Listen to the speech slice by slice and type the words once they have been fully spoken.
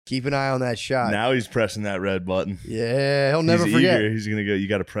Keep an eye on that shot. Now he's pressing that red button. Yeah, he'll never forget. He's going to go, you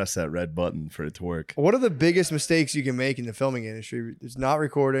got to press that red button for it to work. What are the biggest mistakes you can make in the filming industry? It's not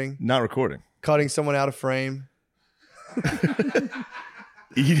recording. Not recording. Cutting someone out of frame.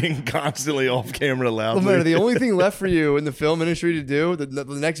 Eating constantly off camera loudly. Well, man, the only thing left for you in the film industry to do, the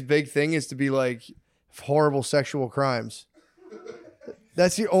next big thing is to be like horrible sexual crimes.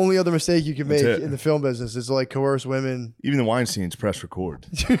 That's the only other mistake you can make in the film business is like coerce women. Even the Weinsteins press record.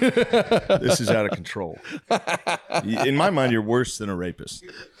 This is out of control. In my mind, you're worse than a rapist.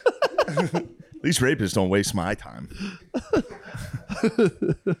 At least rapists don't waste my time.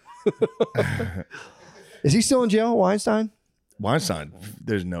 Is he still in jail, Weinstein? Weinstein,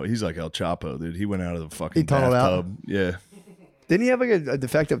 he's like El Chapo, dude. He went out of the fucking tunneled bathtub. out? Yeah. Didn't he have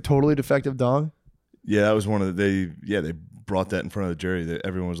like a totally defective dong? Yeah, that was one of they brought that in front of the jury. That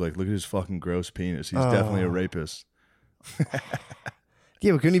everyone was like, look at his fucking gross penis. He's definitely a rapist.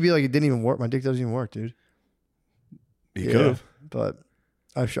 Yeah, but couldn't he be like, it didn't even work? My dick doesn't even work, dude. He could have. But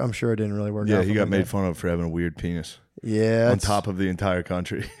I'm sure it didn't really work out. Yeah, he got made fun of for having a weird penis. Yeah. On top of the entire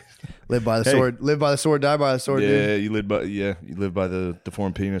country. Live by the sword. Live by the sword, die by the sword, dude. Yeah, you live by the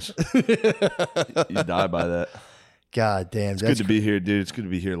deformed penis. You die by that. God damn. It's good to be here, dude. It's good to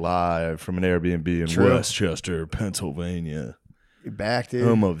be here live from an Airbnb in Westchester, Pennsylvania. You're back, dude.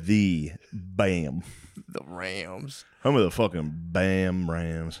 Home of the Bam. The Rams. Home of the fucking Bam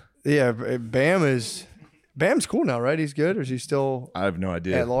Rams. Yeah, Bam's cool now, right? He's good, or is he still I have no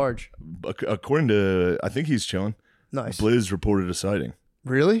idea. at large? According to, I think he's chilling. Nice. Blizz reported a sighting.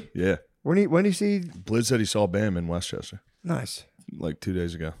 Really? Yeah. When did he see? Blizz said he saw Bam in Westchester. Nice. Like 2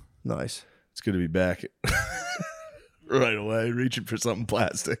 days ago. Nice. It's good to be back. Right away, reaching for something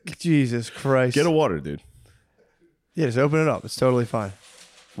plastic. Jesus Christ. Get a water, dude. Yeah, just open it up. It's totally fine.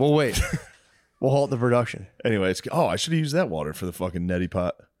 We'll wait. We'll halt the production. Anyway, I should have used that water for the fucking neti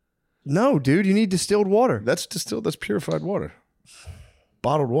pot. No, dude, you need distilled water. That's purified water.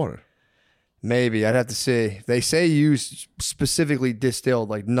 Bottled water. Maybe. I'd have to see. They say use specifically distilled,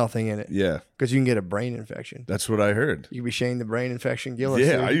 like nothing in it. Yeah. Because you can get a brain infection. That's what I heard. You can be Shane the brain infection Gillis.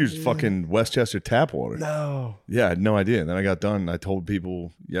 Yeah, dude. I used fucking Westchester tap water. No. Yeah, I had no idea. And then I got done. I told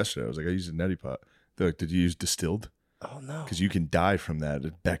people yesterday, I was like, I used a neti pot. They're like, did you use distilled? Oh, no. Because you can die from that.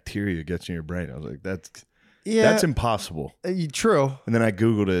 The bacteria gets in your brain. I was like, that's impossible. True. And then I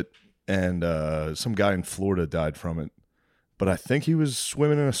Googled it, and some guy in Florida died from it. But I think he was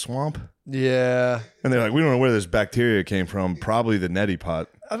swimming in a swamp. Yeah. And they're like, we don't know where this bacteria came from. Probably the neti pot.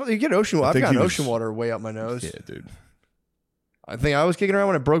 You get ocean water. I've got ocean water way up my nose. Yeah, dude. I think I was kicking around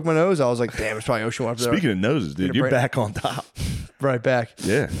when I broke my nose. I was like, damn, it's probably ocean water. Speaking of noses, dude, you're back on top. Right back.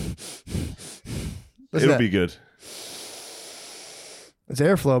 Yeah. It'll be good. It's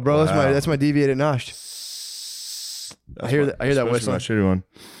airflow, bro. Wow. That's my deviated nosh. I hear that whistling. My shitty one.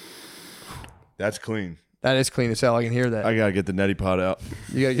 That's clean. That is clean as hell. I can hear that. I gotta get the neti pot out.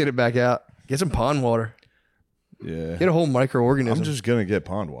 You gotta get it back out. Get some pond water. Yeah. Get a whole microorganism. I'm just gonna get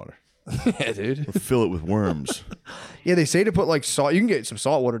pond water. Yeah, dude. Or fill it with worms. Yeah, they say to put like salt. You can get some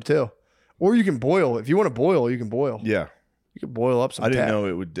salt water too, or you can boil. If you want to boil, you can boil. Yeah. You can boil up some. I didn't know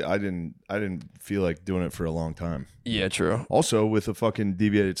it would. I didn't feel like doing it for a long time. Yeah, true. Also, with a fucking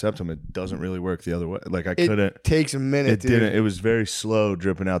deviated septum, it doesn't really work the other way. Like I couldn't. It takes a minute. It didn't. It was very slow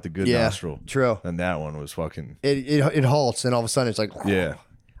dripping out the good nostril. True. And that one was fucking. It halts, and all of a sudden it's like. Yeah.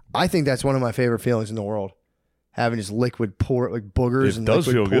 I think that's one of my favorite feelings in the world. Having just liquid pour like boogers and does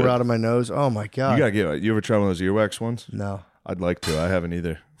liquid feel pour good. out of my nose. Oh my god! You gotta get it. You ever try one of those earwax ones? No. I'd like to. I haven't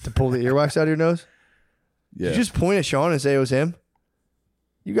either. To pull the earwax out of your nose? Yeah. Did you just point at Sean and say it was him?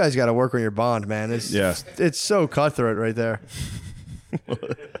 You guys got to work on your bond, man. It's so cutthroat right there.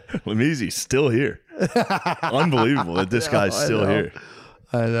 Lemiezy's still here. Unbelievable that this guy's still here.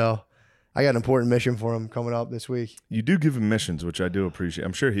 I know. I got an important mission for him coming up this week. You do give him missions, which I do appreciate.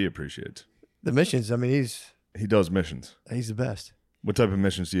 I'm sure he appreciates. The missions, I mean, he does missions. He's the best. What type of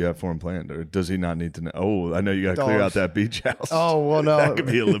missions do you have for him planned? Or does he not need to know? Oh, I know you got to clear out that beach house. Oh, well, no. That could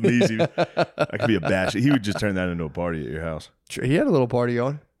be a Lemiezy. That could be a bash. He would just turn that into a party at your house. He had a little party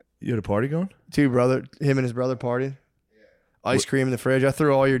going. You had a party going? Him and his brother partied. Ice cream in the fridge. I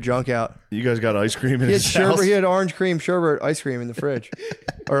threw all your junk out. You guys got ice cream in his house? He had orange cream sherbet ice cream in the fridge.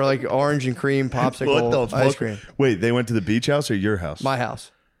 Or like orange and cream popsicle ice cream. Wait, they went to the beach house or your house? My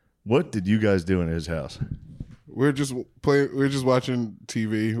house. What did you guys do in his house? We're just watching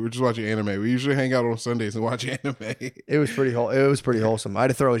TV. We're just watching anime. We usually hang out on Sundays and watch anime. It was pretty wholesome. I had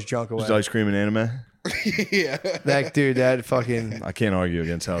to throw his junk away. Just ice cream and anime? Yeah. That fucking I can't argue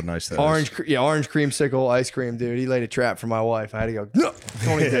against how nice that orange is. Orange creamsicle ice cream, dude. He laid a trap for my wife. I had to go, no,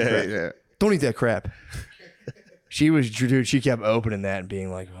 don't eat that crap. Don't eat that crap. Dude, she kept opening that and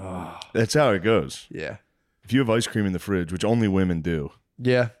being like, oh. That's how it goes. Yeah. If you have ice cream in the fridge, which only women do.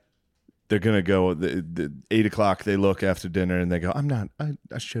 Yeah. They're going to go, the 8 o'clock, they look after dinner and they go,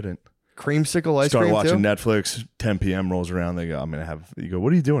 I shouldn't. Creamsicle ice Start cream watching too? Netflix, 10 p.m. rolls around, they go, I'm going to have, you go,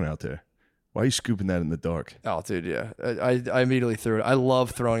 what are you doing out there? Why are you scooping that in the dark? Oh, dude, yeah. I immediately threw it. I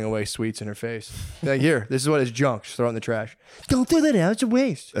love throwing away sweets in her face. Like, here, this is what is junk. Just throw it in the trash. Don't throw that out. It's a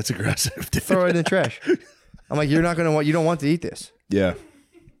waste. That's aggressive, dude. Throw it in the trash. I'm like, you don't want to eat this. Yeah.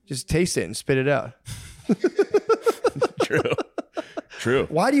 Just taste it and spit it out. True.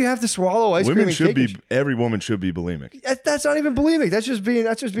 Why do you have to swallow ice cream? Every woman should be bulimic. That's not even bulimic. That's just being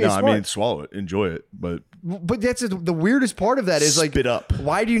smart. I mean, swallow it, enjoy it, but that's the weirdest part of that is like, spit up.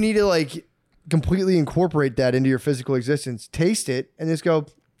 Why do you need to like completely incorporate that into your physical existence? Taste it and just go,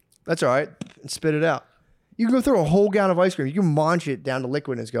 that's all right, and spit it out. You can go through a whole gallon of ice cream. You can munch it down to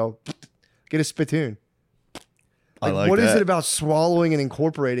liquid and just go, get a spittoon. Like what is it about swallowing and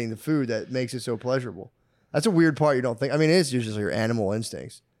incorporating the food that makes it so pleasurable? That's a weird part you don't think. I mean, it is usually your animal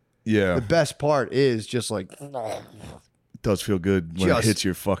instincts. Yeah. The best part is just like... It does feel good when it hits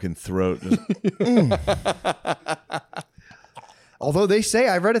your fucking throat. Although they say,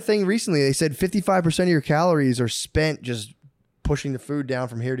 I read a thing recently, they said 55% of your calories are spent just pushing the food down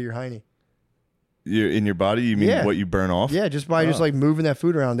from here to your hiney. In your body? You mean what you burn off? Yeah, just by just like moving that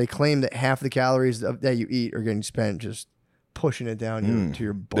food around. They claim that half the calories that you eat are getting spent just pushing it down to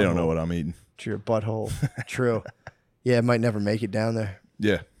your butthole. They don't know what I'm eating. To your butthole. True. Yeah, it might never make it down there.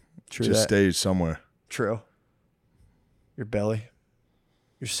 Yeah. True. Just stays somewhere. True. Your belly.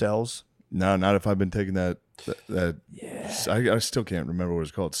 Your cells. No, not if I've been taking that yeah. I still can't remember what it's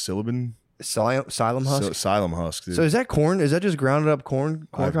called. Silibin? Xylem husk? Xylem husk, dude. So is that corn? Is that just grounded up corn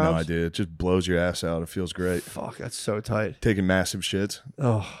I have cobs? no idea. It just blows your ass out. It feels great. Fuck, that's so tight. Taking massive shits.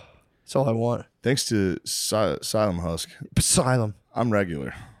 Oh, that's all I want. Thanks to Xylem husk. Xylem. I'm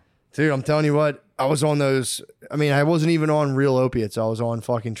regular. Dude, I'm telling you what, I was on those. I mean, I wasn't even on real opiates. I was on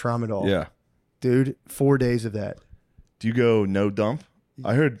fucking tramadol. Yeah. Dude, 4 days of that. Do you go no dump?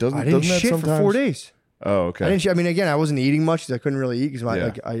 I heard I didn't that shit sometimes? for 4 days. Oh, okay. I mean, again, I wasn't eating much because I couldn't really eat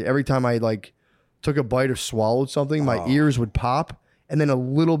because every time I like took a bite or swallowed something, my ears would pop and then a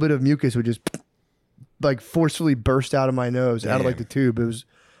little bit of mucus would just like forcefully burst out of my nose, out of like the tube. It was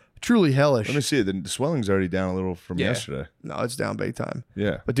truly hellish. Let me see it. The swelling's already down a little from yesterday. No, it's down big time.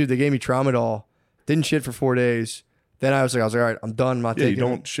 Yeah. But dude, they gave me tramadol. Didn't shit for 4 days. Then I was like, all right, I'm done. I'm not taking you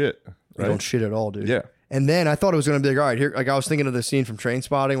don't shit. Right? You don't shit at all, dude. Yeah. And then I thought it was going to be like, all right, here, like I was thinking of the scene from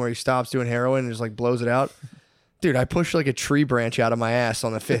Trainspotting where he stops doing heroin and just like blows it out. Dude, I pushed like a tree branch out of my ass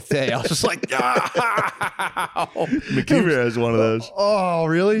on the 5th day. I was just like, McKeever has one of those. Oh,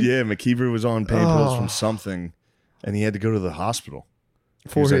 really? Yeah, McKeever was on pain pills from something, and he had to go to the hospital.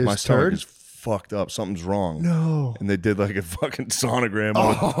 For his my stomach turd? is fucked up. Something's wrong. No. And they did like a fucking sonogram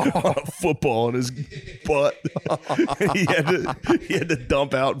on a football in his butt. he had to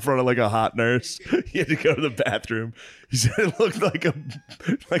dump out in front of like a hot nurse. He had to go to the bathroom. He said it looked like a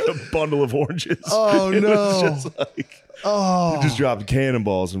bundle of oranges. Oh, it no. was just like, he just dropped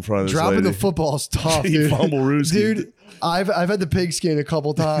cannonballs in front of this Dropping lady. the football's tough, You dude. fumble Rooski. Dude, I've had the pigskin a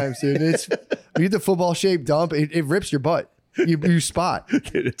couple times, dude. It's when you get the football shaped dump, it rips your butt. You spot.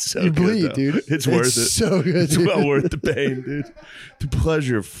 Dude, it's so you good, bleed, though. dude. It's worth it. So good. It's dude. well worth the pain, dude. The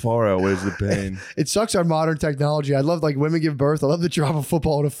pleasure far outweighs the pain. It sucks our modern technology. I love like women give birth. I love to drop a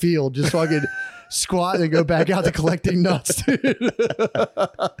football in a field just so I could squat and go back out to collecting nuts, dude.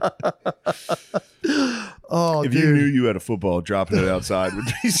 Oh, if dude. you knew you had a football, dropping it outside would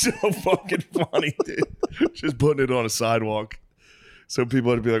be so fucking funny, dude. Just putting it on a sidewalk. So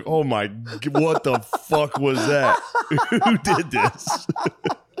people would be like, oh my, what the fuck was that? Who did this?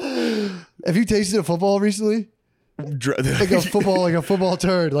 Have you tasted a football recently? Like a football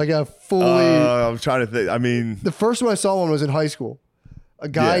turd, like a fully. I'm trying to think. I mean, the first one I saw one was in high school. A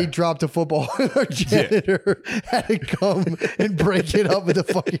guy dropped a football and our janitor had to come and break it up with a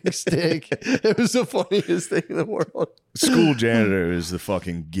fucking stick. It was the funniest thing in the world. School janitor is the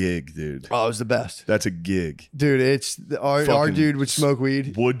fucking gig, dude. Oh, it was the best. That's a gig. Dude, it's our dude would smoke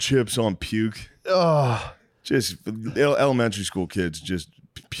weed. Wood chips on puke. Oh. Just elementary school kids just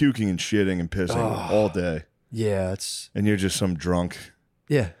puking and shitting and pissing all day. Yeah, and you're just some drunk.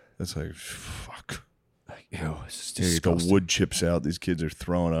 Yeah. That's like, fuck. Ew, it's just disgusting. The wood chips out. These kids are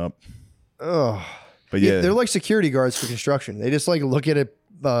throwing up. Oh, but yeah, they're like security guards for construction. They just like look at a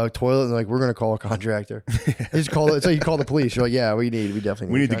toilet and like, we're gonna call a contractor. They just call it. It's like you call the police. You're like, yeah, we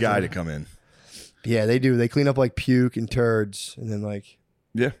definitely need the guy to come in. Yeah, they do. They clean up like puke and turds and then like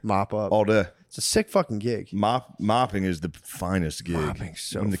mop up all day. It's a sick fucking gig. Mopping is the finest gig. Mopping's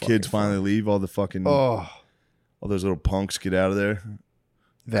so when the kids finally leave, all the fucking all those little punks get out of there.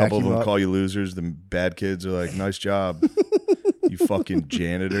 A couple of Vacuum them up. call you losers. The bad kids are like, nice job, you fucking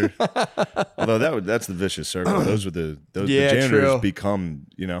janitor. Although that's the vicious circle. The janitors true. become,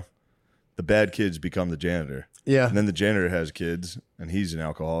 the bad kids become the janitor. Yeah. And then the janitor has kids, and he's an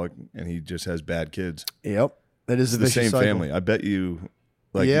alcoholic, and he just has bad kids. Yep. That is It's the same family. I bet you,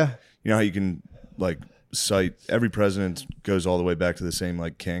 you know how you can cite every president goes all the way back to the same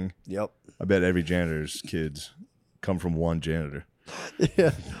king. Yep. I bet every janitor's kids come from one janitor.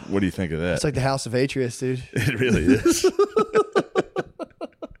 Yeah. What do you think of that? It's like the House of Atreus, dude. It really is.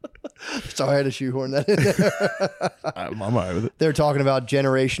 So I had to shoehorn that in there. I'm all right with it. They were talking about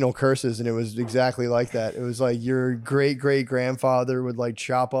generational curses, and it was exactly like that. It was like your great-great-grandfather would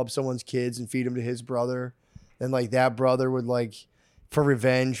chop up someone's kids and feed them to his brother. Then that brother would for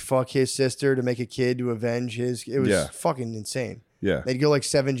revenge fuck his sister to make a kid to avenge his. It was fucking insane. Yeah. They'd go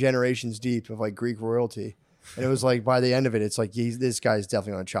 7 generations deep of Greek royalty. And it was by the end of it, it's this guy's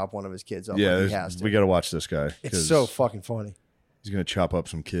definitely going to chop one of his kids up. Yeah, he has to. We got to watch this guy. It's so fucking funny. He's going to chop up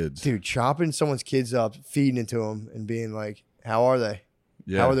some kids. Dude, chopping someone's kids up, feeding it to them, and being like, how are they?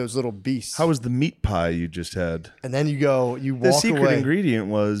 Yeah. How are those little beasts? How was the meat pie you just had? And then you walk away. The secret ingredient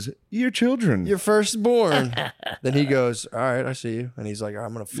was your children. Your firstborn. Then he goes, all right, I see you. And he's like,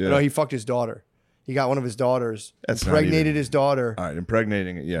 I'm going to... No, he fucked his daughter. He got one of his daughters, impregnated his daughter. All right,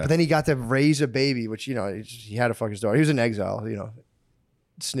 impregnating it, yeah. But then he got to raise a baby, which, he had to fuck his daughter. He was in exile,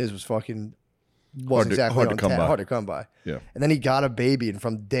 Sniz was fucking... hard to come by. Yeah. And then he got a baby, and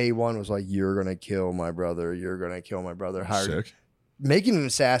from day one was like, you're going to kill my brother. You're going to kill my brother. Sick. Making an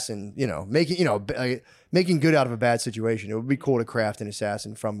assassin, making good out of a bad situation. It would be cool to craft an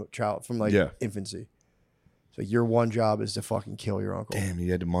assassin from infancy. So your one job is to fucking kill your uncle. Damn, he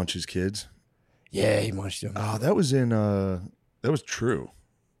had to munch his kids? Yeah, he munched him. Oh, that was in, that was true.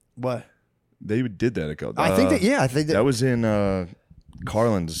 What? They did that. I think that. That was in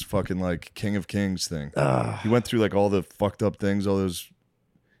Carlin's fucking King of Kings thing. He went through all the fucked up things all those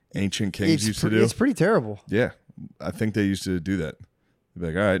ancient kings used to do. It's pretty terrible. Yeah. I think they used to do that. They'd be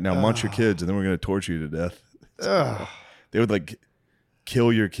like, all right, now munch your kids, and then we're going to torture you to death. They would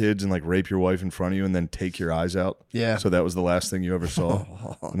kill your kids and like rape your wife in front of you and then take your eyes out. Yeah. So that was the last thing you ever saw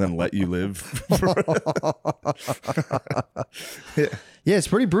and then let you live. Yeah, it's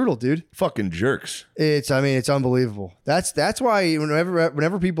pretty brutal, dude. Fucking jerks. It's unbelievable. That's why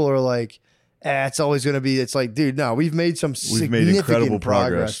whenever people are like, it's always going to be, it's like, dude, no, we've made incredible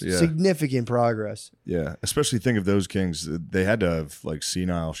progress. Yeah. Significant progress. Yeah. Especially think of those kings. They had to have like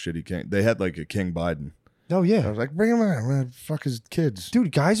senile, shitty king. They had like a King Biden. Oh, yeah. I was like, bring him in. I'm going to fuck his kids.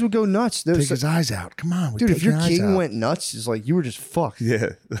 Dude, guys would go nuts. Take his eyes out. Come on. Dude, if your king went nuts, it's like you were just fucked. Yeah.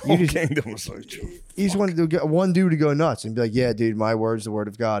 The whole kingdom was like, he just wanted to get one dude to go nuts and be like, yeah, dude, my word's the word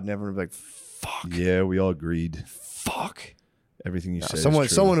of God. And everyone would be like, fuck. Yeah, we all agreed. Fuck. Everything you say is someone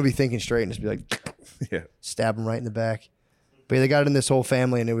true. would be thinking straight and just be like, yeah, stab him right in the back. But they got it in this whole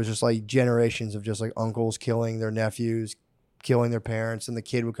family, and it was just like generations of just like uncles killing their nephews, killing their parents, and the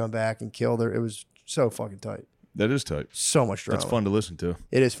kid would come back and kill their. It was so fucking tight. That is tight. So much drama. That's fun to listen to.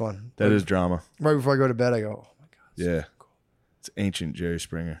 It is fun. That is drama. Right before I go to bed, I go, oh my God. Yeah. Cool. It's ancient Jerry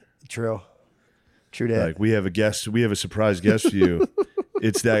Springer. True that. Like, we have a guest. We have a surprise guest for you.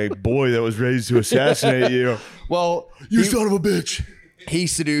 It's that boy that was raised to assassinate you. Well, you son of a bitch. He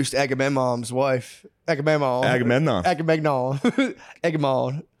seduced Agamemnon's wife. Agamemnon.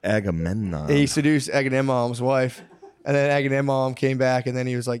 He seduced Agamemnon's wife. And then Agamemnon came back, and then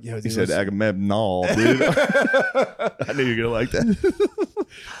he was like, yo, he said Agamemnon, dude. I knew you were going to like that.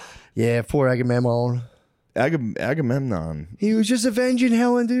 Yeah, poor Agamemnon. Agamemnon. He was just avenging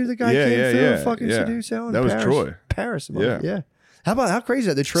Helen, dude. The guy came through and fucking seduced Helen. That was Troy. Paris. Yeah. How crazy is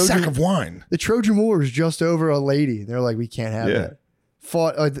that? The Trojan sack of wine. The Trojan War was just over a lady. They're like, we can't have that.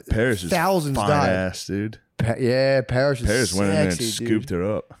 Fought Paris is thousands fine died. Ass, dude. Paris went in there and scooped her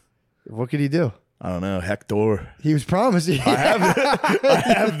up. What could he do? I don't know. Hector. He was promising. I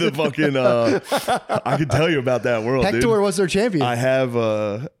have the fucking. I can tell you about that world. Hector dude. was their champion. I have.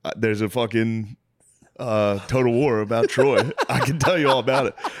 There's a fucking Total War about Troy. I can tell you all about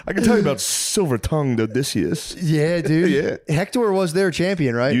it. I can tell you about Silver-tongued Odysseus. Yeah, dude. Yeah. Hector was their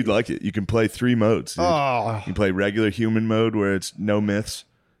champion, right? You'd like it. You can play 3 modes. Dude. Oh. You can play regular human mode where it's no myths.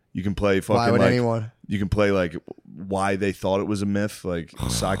 You can play fucking. Why would anyone? You can play like why they thought it was a myth, like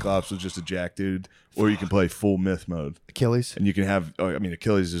Cyclops was just a jack dude, or you can play full myth mode. Achilles. And you can have. I mean,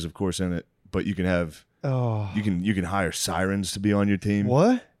 Achilles is of course in it, but you can have. Oh. You can hire sirens to be on your team.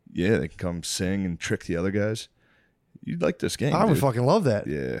 What? Yeah, they can come sing and trick the other guys. You'd like this game. I would fucking love that.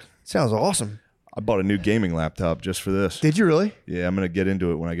 Yeah. Sounds awesome. I bought a new gaming laptop just for this. Did you really? Yeah, I'm gonna get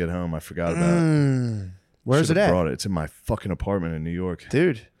into it when I get home. I forgot about it. Where's it at? Brought it. It's in my fucking apartment in New York.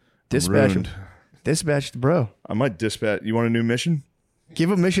 Dude, dispatch the bro. I might dispatch. You want a new mission? Give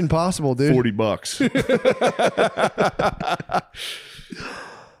him Mission Possible, dude. $40.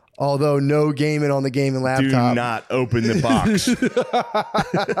 Although no gaming on the gaming laptop. Do not open the box.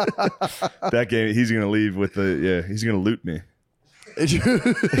 That game, he's going to leave with he's going to loot me. He's going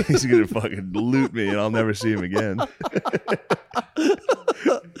to fucking loot me and I'll never see him again.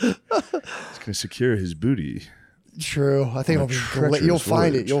 He's going to secure his booty. True. I think you'll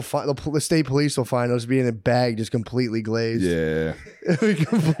find it. You'll find the state police will find those being in a bag just completely glazed. Yeah.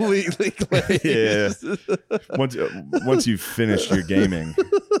 Completely glazed. Yeah. Once you've finished your gaming,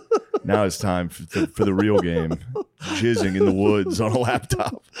 now it's time for the real game. Jizzing in the woods on a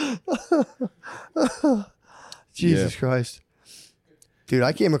laptop. Jesus Christ. Dude,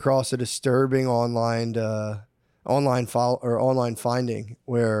 I came across a disturbing online finding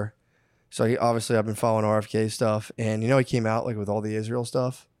where, so obviously I've been following RFK stuff, and he came out like with all the Israel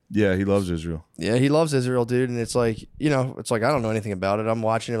stuff. Yeah, he loves Israel. Yeah, he loves Israel, dude, and it's like, I don't know anything about it. I'm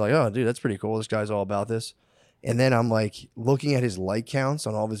watching it like, oh, dude, that's pretty cool. This guy's all about this. And then I'm like looking at his like counts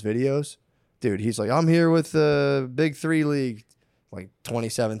on all of his videos. Dude, he's like, I'm here with the Big Three League. Like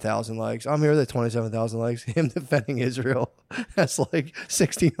 27,000 likes. I'm here with 27,000 likes. Him defending Israel has like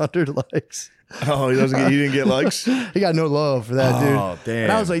 1,600 likes. Oh, he didn't get likes? He got no love for that, dude. Oh, damn.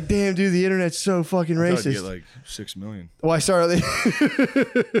 And I was like, damn, dude, the internet's so fucking racist. I'd get like 6 million. Well, I started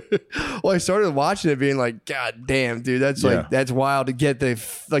watching it being like, God damn, dude, that's wild to get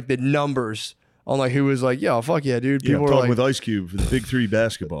the numbers on like who was like, yo, fuck yeah, dude. People were talking with Ice Cube for the Big Three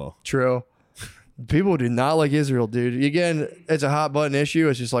basketball. True. People do not like Israel, dude. Again, it's a hot button issue.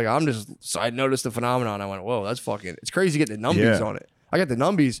 It's just like I noticed the phenomenon. I went, whoa, that's fucking. It's crazy getting the numbies on it. I got the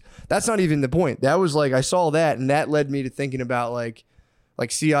numbies. That's not even the point. That was like I saw that, and that led me to thinking about like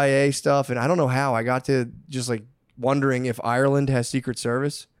CIA stuff. And I don't know how I got to just like wondering if Ireland has Secret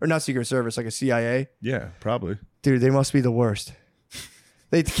Service or not Secret Service, like a CIA. Yeah, probably. Dude, they must be the worst.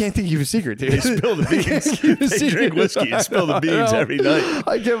 They can't think you're a secret, dude. They spill the beans. They drink whiskey and spill the beans every night.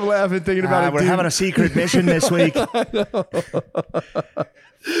 I kept laughing thinking about it. We're having a secret mission this week.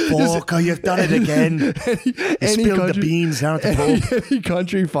 Fuck, you've done it again. You spilled the beans down at the pub. Any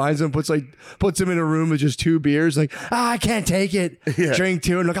country finds him, puts him in a room with just 2 beers, like, I can't take it. Yeah. Drink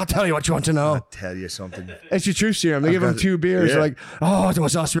 2, and look, I'll tell you what you want to know. I'll tell you something. It's your truth serum. They give him 2 beers. They're like, oh, it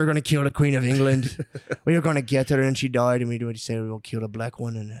was us. We were going to kill the Queen of England. We were going to get her, and she died, and we said we will kill the black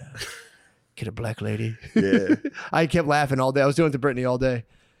one and get a black lady. Yeah. I kept laughing all day. I was doing it to Brittany all day.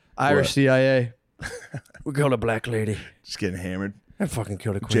 Irish CIA. We killed a black lady. Just getting hammered. I fucking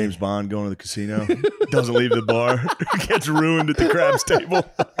killed a queen. James Bond going to the casino. Doesn't leave the bar. Gets ruined at the craps table.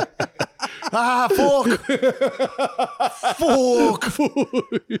 Fuck. Fuck.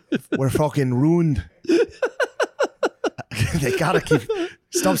 We're fucking ruined. They gotta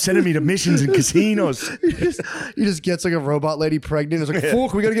stop sending me to missions in casinos. He just gets like a robot lady pregnant. It's like,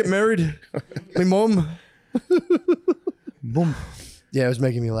 fuck, we gotta get married. My mom. Boom. Yeah, it was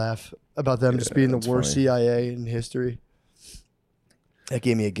making me laugh about them just being the worst funny. CIA in history. That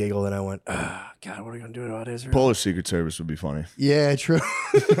gave me a giggle, and I went, God, what are we going to do about Israel? Polish Secret Service would be funny. Yeah, true.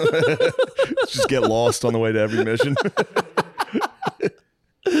 Just get lost on the way to every mission.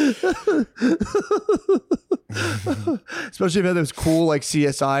 Especially if it had those cool like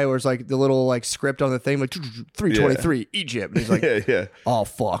CSI or it's like the little like script on the thing like 323 Egypt. And he's like, yeah. Oh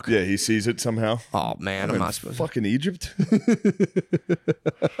fuck. Yeah, he sees it somehow. Oh man, I'm not supposed to. Fucking Egypt.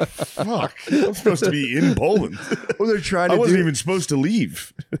 Fuck. I'm supposed to be in Poland. Well, they're trying to. I wasn't even supposed to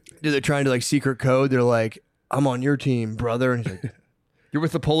leave. Dude, they're trying to like secret code. They're like, I'm on your team, brother. And he's like, you're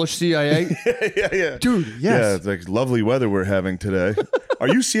with the Polish CIA? Yeah. Dude, yes. Yeah, it's like lovely weather we're having today. Are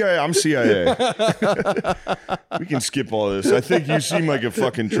you CIA? I'm CIA. We can skip all this. I think you seem like a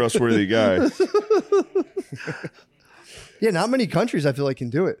fucking trustworthy guy. Yeah, not many countries I feel like can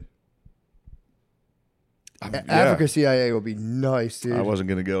do it. Africa CIA would be nice, dude. I wasn't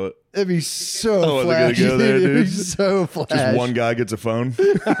going to go it. It'd be so flashy. Go there, dude. It'd be so flashy. Just one guy gets a phone.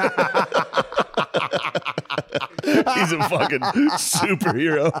 He's a fucking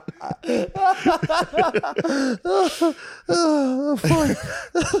superhero. Oh, fuck.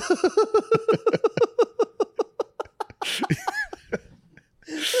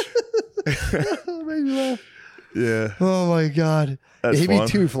 Made me laugh. Yeah. Oh my god. That's He'd be fun.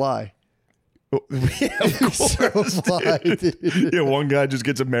 too fly. Yeah, of course. So fly, dude. Yeah, one guy just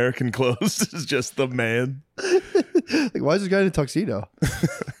gets American clothes. Is just the man. Like, why is this guy in a tuxedo?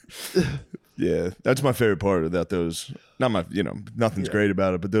 Yeah, that's my favorite part about those. Not my, nothing's great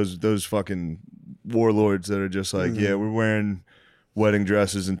about it, but those fucking warlords that are just like, yeah, we're wedding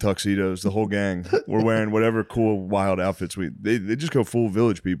dresses and tuxedos. The whole gang. We're wearing whatever cool, wild outfits they just go full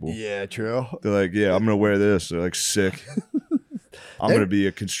village people. Yeah, true. They're like, yeah, I'm gonna wear this. They're like, sick. I'm gonna be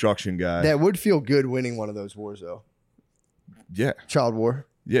a construction guy. That would feel good winning one of those wars, though. Yeah. Child war.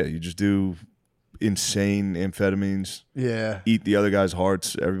 Yeah, you just do insane amphetamines. Yeah. Eat the other guy's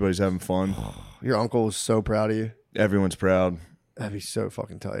hearts. Everybody's having fun. Your uncle is so proud of you. Everyone's proud. That'd be so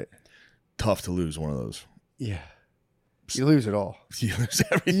fucking tight. Tough to lose one of those. Yeah. You lose it all. You lose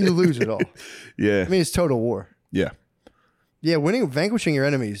everything. You lose it all. Yeah. I mean, it's total war. Yeah. Yeah, vanquishing your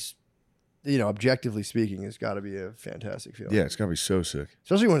enemies, objectively speaking, has got to be a fantastic feeling. Yeah, it's got to be so sick.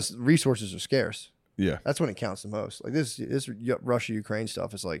 Especially when resources are scarce. Yeah. That's when it counts the most. Like this Russia-Ukraine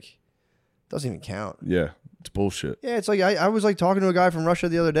stuff is like, doesn't even count. Yeah, it's bullshit. Yeah, it's like I was like talking to a guy from Russia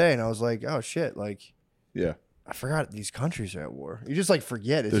the other day, and I was like, oh shit, like, yeah, I forgot these countries are at war. You just like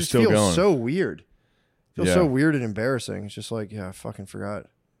forget it. They're just still feels going. so weird. It feels Yeah. so weird and embarrassing. It's just like, yeah, I fucking forgot.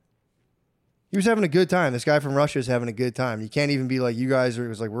 He was having a good time. This guy from Russia is having a good time. You can't even be like, you guys are. It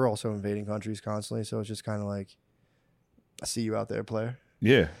was like we're also invading countries constantly, so it's just kind of like, I see you out there, player.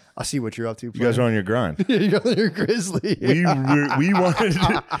 Yeah. I see what you're up to. You guys are on your grind. You're Grizzly. We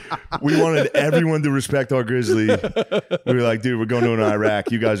wanted everyone to respect our Grizzly. We were like, dude, we're going to an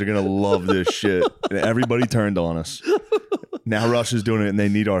Iraq. You guys are gonna love this shit. And everybody turned on us. Now Russia's doing it, and they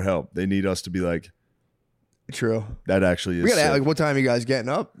need our help. They need us to be like, True. that actually is. We gotta sick. like, what time are you guys getting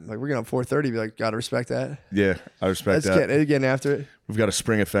up? Like we're getting up 4:30. Be like, gotta respect that. Yeah, I respect That's that. getting after it. We've got a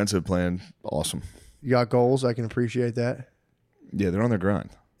spring offensive plan. Awesome. You got goals. I can appreciate that. Yeah, they're on their grind.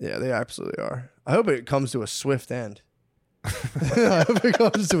 Yeah, they absolutely are. I hope it comes to a swift end. I hope it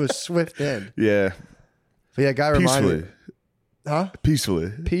comes to a swift end. Yeah. But yeah, guy reminded me. Huh?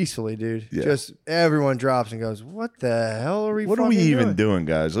 Peacefully. Peacefully, dude. Yeah. Just everyone drops and goes, what the hell are we What are we even doing,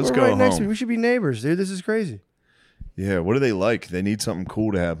 guys? Let's We're go right home. next to me. We should be neighbors, dude. This is crazy. Yeah, what do they like? They need something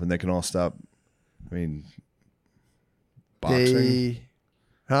cool to happen. They can all stop. I mean, boxing,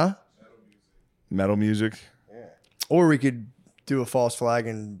 Huh? metal music. Or we could do a false flag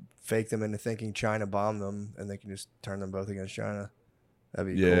and fake them into thinking China bombed them, and they can just turn them both against China.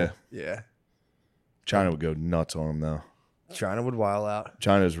 That'd be Yeah. cool. Yeah. China would go nuts on them, though. China would wild out.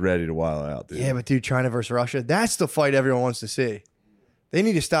 China's ready to wild out, dude. Yeah, but dude, China versus Russia, that's the fight everyone wants to see. They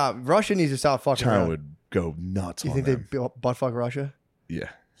need to stop. Russia needs to stop fucking China around. would go nuts You on think them. they butt fuck Russia? Yeah.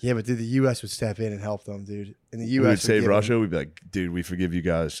 Yeah, but dude, the U.S. would step in and help them, dude. And the We U.S. would save give Russia. them- We'd be like, dude, we forgive you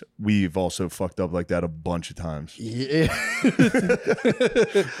guys. We've also fucked up like that a bunch of times. Yeah.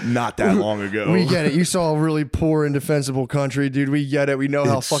 Not that long ago. We get it. You saw a really poor, indefensible country, dude. We get it. We know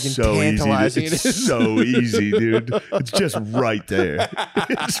how It's fucking so tantalizing easy. it It's is. so easy, dude. It's just right there.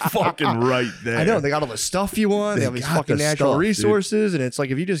 It's fucking right there. I know. They got all the stuff you want. They have these got fucking the natural stuff, dude. resources. And it's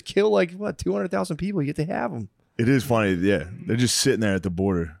like, if you just kill, 200,000 people, you get to have them. It is funny. Yeah. They're just sitting there at the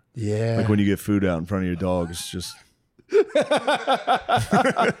border. Yeah. Like when you get food out in front of your dog, it's just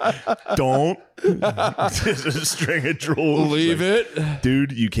don't. Just a string of drool. Leave it.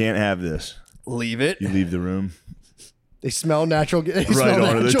 Dude, you can't have this. Leave it. You leave the room. They smell natural gas. Right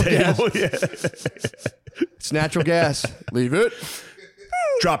onto the table. Yeah. It's natural gas. Leave it.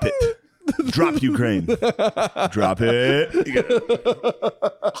 Drop it. Drop Ukraine. Drop it. You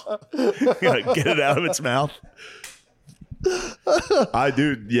gotta get it out of its mouth. I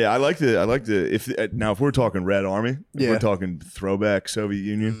do. Yeah, I like the. If we're talking Red Army, if we're talking throwback Soviet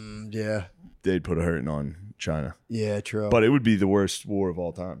Union, Yeah. they'd put a hurting on China. Yeah, true. But it would be the worst war of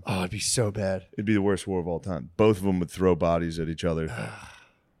all time. oh, it'd be so bad. It'd be the worst war of all time. Both of them would throw bodies at each other. I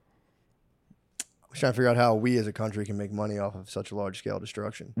was trying to figure out how we as a country can make money off of such a large scale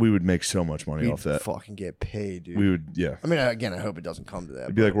destruction. We would make so much money We'd off that. fucking get paid, dude. We would, yeah. I mean, again, I hope it doesn't come to that.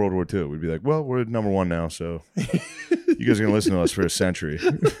 It'd be like World War II. We'd be like, well, we're number one now, so you guys are gonna listen to us for a century.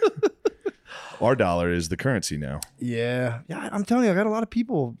 Our dollar is the currency now. Yeah, I'm telling you, I got a lot of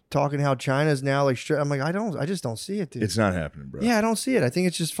people talking how China's now like. I'm like, I just don't see it, dude. It's not happening, bro. Yeah, I don't see it. I think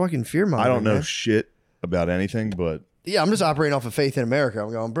it's just fucking fear mongering. I don't know man. shit about anything, but Yeah, I'm just operating off of faith in America.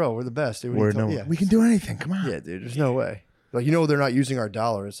 I'm going, bro, we're the best, dude. What are you talking- we can do anything. Come on. yeah, dude. There's no way. Like, they're not using our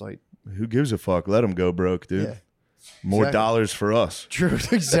dollar. It's like, Who gives a fuck? Let them go broke, dude. yeah, More Exactly. dollars for us. true,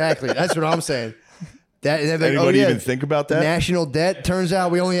 exactly. That's what I'm saying. That and they're like, Anybody oh, yeah, even think about that? national debt. Turns out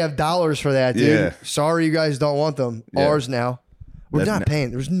we only have dollars for that, dude. Yeah. Sorry, you guys don't want them. Yeah. Ours now. We're That- not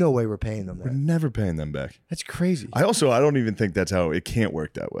paying. There's no way we're paying them We're that. never paying them back. That's crazy. I don't even think that's how it can't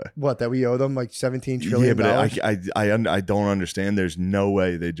work that way. What, that we owe them like $17 trillion? Yeah, but I don't understand. There's no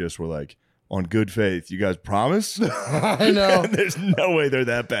way they just were like, on good faith, you guys promise? I know. There's no way they're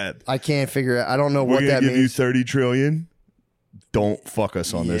that bad. I can't figure it. I don't know We're what gonna that give means. you $30 trillion. Don't fuck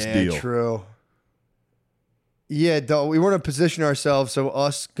us on this deal. True. Yeah, we want to position ourselves so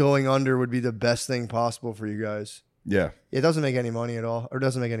us going under would be the best thing possible for you guys. Yeah. It doesn't make any money at all, or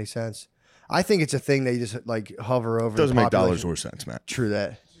doesn't make any sense. I think it's a thing they just like hover over. It doesn't make dollars or cents, Matt. True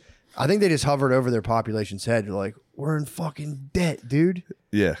that. I think they just hovered over their population's head. They're like, we're in fucking debt, dude.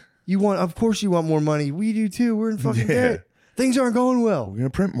 Yeah. Of course you want more money. We do too. We're in fucking debt. Things aren't going well. We're going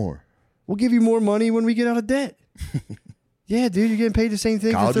to print more. We'll give you more money when we get out of debt. Yeah, dude, you're getting paid the same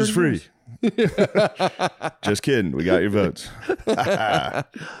thing. College for is free. Just kidding. We got your votes.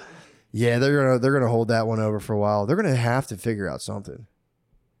 Yeah, they're gonna hold that one over for a while. They're gonna have to figure out something.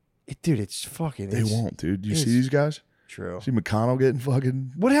 Dude, it's fucking. They won't, dude. You see these guys? True. See McConnell getting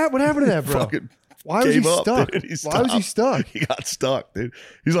fucking. What happened to that, bro? Why was he stuck? Why was he stuck? He got stuck, dude.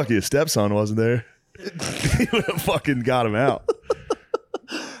 He's lucky his stepson wasn't there. He would have fucking got him out.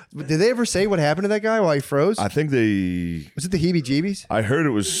 Did they ever say what happened to that guy while he froze? I think Was it the Heebie Jeebies? I heard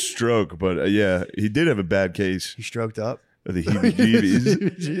it was stroke, but yeah, he did have a bad case. He stroked up. Of the Heebie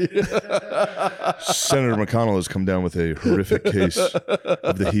Jeebies. Senator McConnell has come down with a horrific case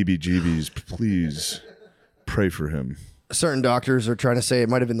of the Heebie Jeebies. Please pray for him. Certain doctors are trying to say it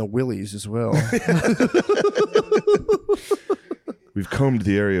might have been the Willies as well. We've combed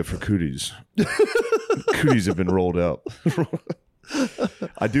the area for cooties. Cooties have been rolled out.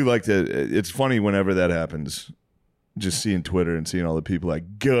 I do like that. It's funny whenever that happens. Just seeing Twitter and seeing all the people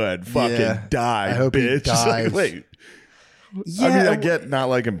like, good, fucking die, I hope bitch. he dies. Like, wait. Yeah, I mean, I get not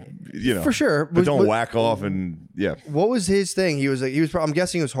like him, for sure, but don't whack off and What was his thing? He was I'm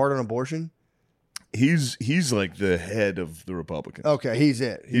guessing he was hard on abortion. He's like the head of the Republicans. Okay, he's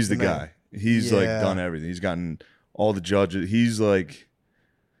it. He's the guy. He's like done everything. He's gotten all the judges. He's a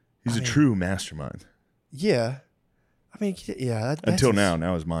true mastermind. Yeah, I mean, yeah. Until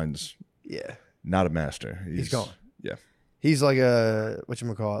now his mind's yeah not a master. He's gone. Yeah. He's like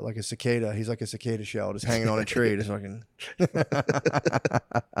whatchamacallit, like a cicada. He's like a cicada shell just hanging on a tree. Just fucking.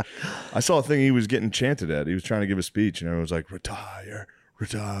 I saw a thing he was getting chanted at. He was trying to give a speech, and everyone was like, retire,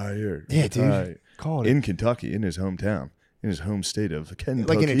 retire. Yeah, retire. dude. Call it. In Kentucky, in his hometown, in his home state of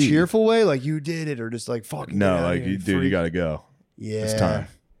Kentucky. Like in a cheerful way, like you did it, or just like fucking. No, like, dude, you got to go. Yeah. It's time.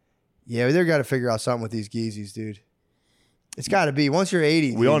 Yeah, they're got to figure out something with these geezies, dude. It's got to be. Once you're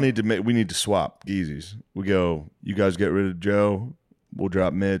 80, we all need to swap geezies. We go, you guys get rid of Joe, we'll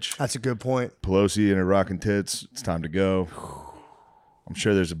drop Mitch. That's a good point. Pelosi and her rockin' tits, it's time to go. I'm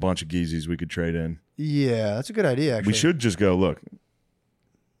sure there's a bunch of geezies we could trade in. Yeah, that's a good idea, actually. We should just go, look,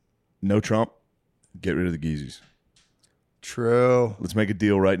 no Trump, get rid of the geezies. True. Let's make a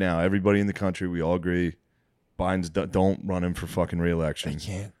deal right now. Everybody in the country, we all agree, Biden's don't run him for fucking re-election. I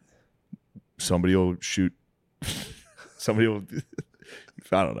can't. Somebody will shoot. Somebody will.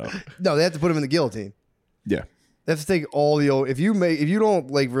 I don't know. No, they have to put him in the guillotine. Yeah. They have to take all the old. If you don't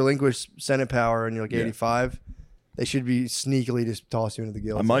like relinquish Senate power and you're like 85, they should be sneakily just toss you into the I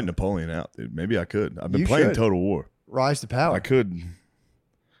guillotine. might Napoleon out, dude. Maybe I could. I've been You playing should. Total War. Rise to power. I could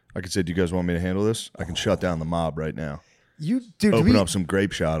say, do you guys want me to handle this? I can shut down the mob right now. Open up some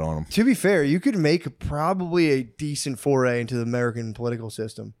grape shot on them. To be fair, you could make probably a decent foray into the American political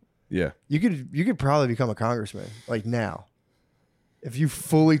system. Yeah. You could probably become a congressman like now. If you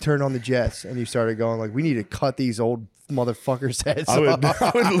fully turned on the jets and you started going like, we need to cut these old motherfuckers' heads I would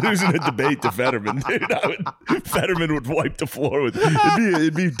off. lose in a debate to Fetterman, dude. Fetterman would wipe the floor with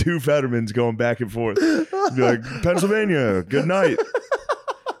it'd be two Fettermans going back and forth. It'd be like, Pennsylvania, good night.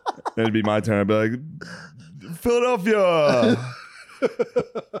 Then it'd be my turn. I'd be like, Philadelphia.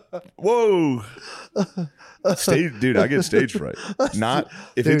 Whoa. Dude, I get stage fright. It's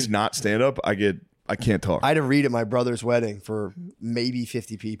not stand up, I can't talk. I had to read at my brother's wedding for maybe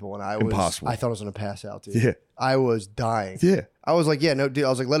 50 people, and I thought I was gonna pass out, dude. Yeah. I was dying. Yeah. I was like, yeah, no, dude. I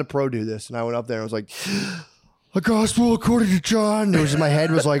was like, let a pro do this, and I went up there and I was like, the gospel according to John. It was my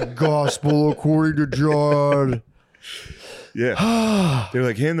head was like, gospel according to John. Yeah. They were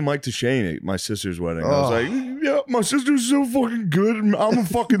like, hand the mic to Shane at my sister's wedding. I was like, yeah, my sister's so fucking good. I'm a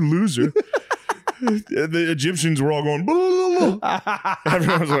fucking loser. The Egyptians were all going, blah, blah, blah.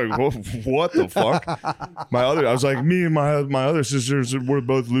 Everyone was like, what the fuck? I was like, me and my other sisters were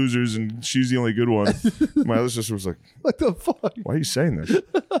both losers, and she's the only good one. My other sister was like, what the fuck? Why are you saying this?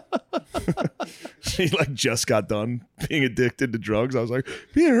 She like just got done being addicted to drugs. I was like,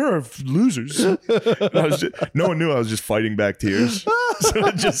 me and her are losers. And no one knew I was just fighting back tears. So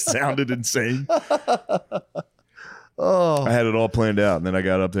it just sounded insane. Oh, I had it all planned out, and then I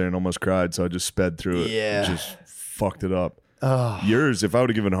got up there and almost cried, so I just sped through it. Yeah. Just fucked it up. Oh. Yours, if I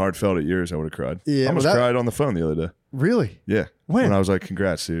would have given heartfelt at yours, I would have cried. Yeah, I almost cried on the phone the other day. Really? Yeah. When? I was like,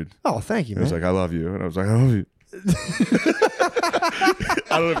 congrats, dude. Oh, thank you, It man. was like, I love you. And I was like, I love you.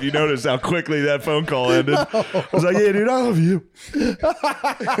 I don't know if you noticed how quickly that phone call ended. No. I was like, yeah, dude, I love you.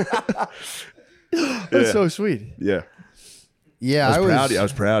 That's so sweet. Yeah. Yeah, I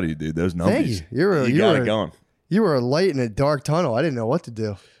was proud of you, dude. Those numbers. Thank you. You got it going. You were a light in a dark tunnel. I didn't know what to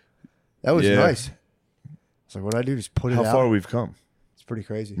do. That was nice. I was like, what I do? Just put it out. How far we've come. It's pretty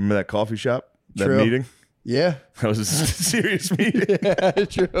crazy. Remember that coffee shop? That True. meeting? Yeah. That was a serious meeting. Yeah,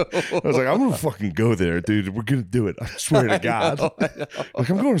 true. I was like, I'm going to fucking go there, dude. We're going to do it. I swear to God. I know. Like,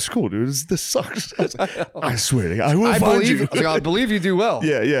 I'm going to school, dude. This sucks. I swear to God. I will find you. I believe you do well.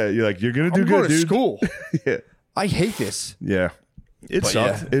 Yeah. You're like, you're going to do good, dude. School. Yeah. I hate this. Yeah. It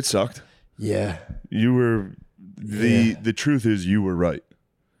sucked. Yeah. It sucked. Yeah. You were... The truth is you were right.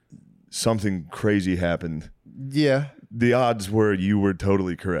 Something crazy happened. Yeah. The odds were you were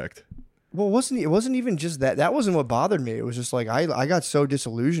totally correct. Well, it wasn't even just that. That wasn't what bothered me. It was just like I got so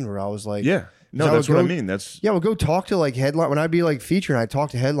disillusioned where I was like, yeah. No, that's what I mean. That's we'll go talk to like headline when I'd be like featuring. I'd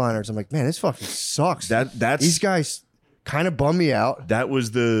talk to headliners. I'm like, man, this fucking sucks. That's these guys kind of bum me out. That's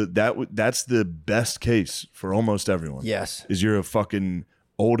the best case for almost everyone. Yes, is you're a fucking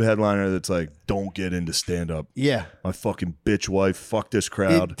old headliner that's like, don't get into stand up. Yeah, my fucking bitch wife. Fuck this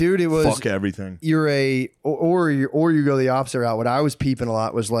crowd, dude. It was fuck everything. You're or you go the opposite route. What I was peeping a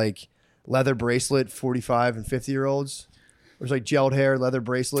lot was like leather bracelet 45 and 50-year-olds. It was like gelled hair, leather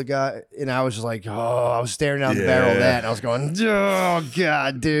bracelet guy. And I was just like, I was staring down the barrel of that. And I was going, oh,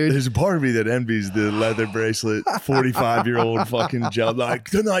 God, dude. There's a part of me that envies the leather bracelet, 45-year-old fucking gel. Like,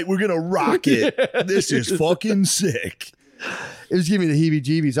 tonight we're going to rock it. This is fucking sick. It was giving me the heebie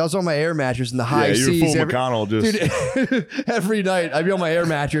jeebies. I was on my air mattress in the high seas. You were full McConnell dude, every night I'd be on my air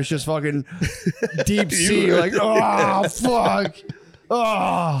mattress just fucking deep sea. Like, oh, fuck.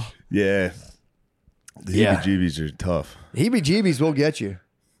 Oh. Yeah. The heebie-jeebies are tough. Heebie-jeebies will get you.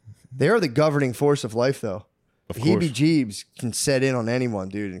 They are the governing force of life, though. Of course. Heebie-jeebies can set in on anyone,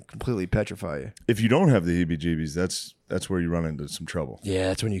 dude, and completely petrify you. If you don't have the heebie-jeebies, that's where you run into some trouble. Yeah,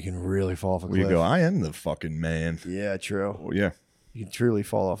 that's when you can really fall off a cliff. Where you go, I am the fucking man. Yeah, true. Well, yeah. You can truly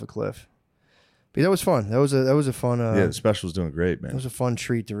fall off a cliff. But that was fun. That was a fun... yeah, the special's doing great, man. It was a fun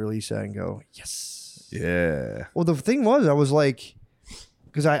treat to release that and go, yes. Yeah. Well, the thing was, I was like...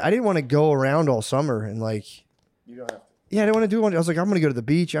 Because I didn't want to go around all summer and like... You don't have to. Yeah, I didn't want to do one. I was like, I'm going to go to the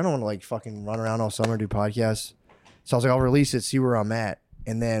beach. I don't want to like fucking run around all summer and do podcasts. So I was like, I'll release it, see where I'm at.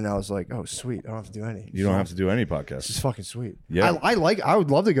 And then I was like, oh, sweet. I don't have to do any. You don't have to do any podcasts. This is fucking sweet. Yeah. I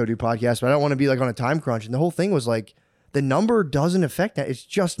would love to go do podcasts, but I don't want to be like on a time crunch. And the whole thing was like, the number doesn't affect that. It's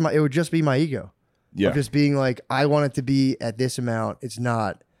just it would just be my ego. Yeah. Of just being like, I want it to be at this amount. It's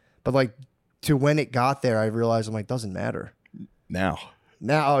not. But like to when it got there, I realized I'm like, doesn't matter. Now,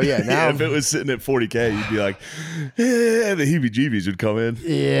 now. If it was sitting at 40K, you'd be like, yeah, the heebie-jeebies would come in.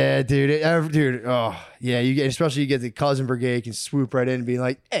 Yeah, dude. Oh, yeah. Especially you get the cousin brigade can swoop right in and be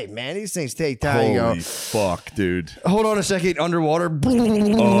like, hey, man, these things take time. Holy fuck, dude. Hold on a second. Underwater.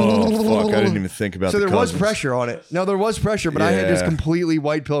 Oh, fuck. I didn't even think about so the there cousins. was pressure on it. No, there was pressure, but I had just completely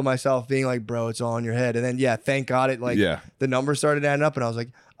white pilled myself being like, bro, it's all in your head. And then, thank God the numbers started adding up and I was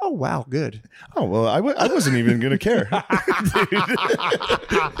like, oh, wow, good. Oh, well, I wasn't even going to care.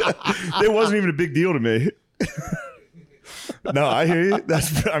 It wasn't even a big deal to me. No, I hear you.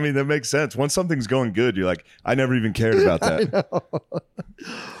 That makes sense. Once something's going good, you're like, I never even cared about that.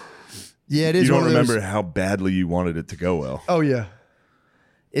 Yeah, it is. You don't remember how badly you wanted it to go well. Oh, yeah.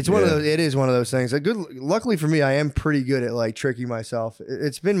 It's one of those. It is one of those things. Luckily for me, I am pretty good at like tricking myself.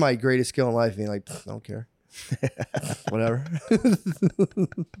 It's been my greatest skill in life, being like, I don't care. Whatever.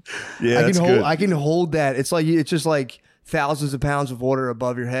 Yeah, I can hold that. It's just like thousands of pounds of water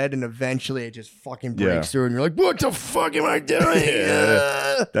above your head, and eventually it just fucking breaks through, and you're like, "What the fuck am I doing?"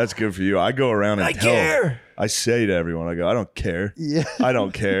 Yeah, that's good for you. I go around and care. I say to everyone, I go, "I don't care." Yeah, I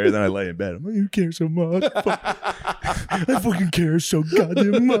don't care. And then I lay in bed. I'm like, "You care so much." I fucking care so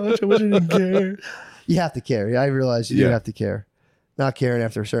goddamn much. I wouldn't care. You have to care. I realize you do have to care. Not caring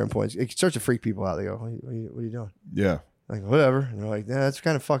after a certain point, it starts to freak people out. They go, what are you doing? Yeah. Like, whatever. And they're like, nah, that's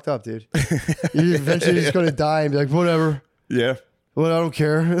kind of fucked up, dude. You're eventually just going to die and be like, whatever. Yeah. Well, I don't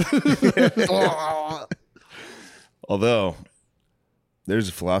care. Although, there's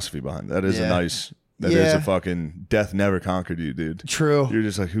a philosophy behind that. That is is a fucking death never conquered you, dude. True. You're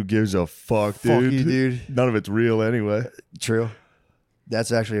just like, who gives a fuck, dude? Fuck you, dude. None of it's real anyway. True.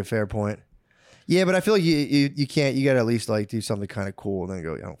 That's actually a fair point. Yeah, but I feel like you can't. You got to at least like do something kind of cool and then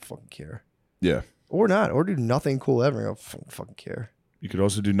go, I don't fucking care. Yeah. Or not. Or do nothing cool ever. I don't fucking care. You could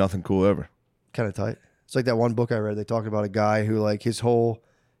also do nothing cool ever. Kind of tight. It's like that one book I read. They talked about a guy who like his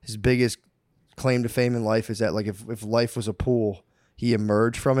biggest claim to fame in life is that like if life was a pool, he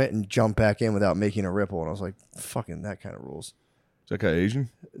emerged from it and jumped back in without making a ripple. And I was like, fucking that kind of rules. Is that guy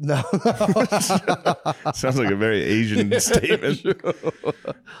Asian? No. Sounds like a very Asian statement.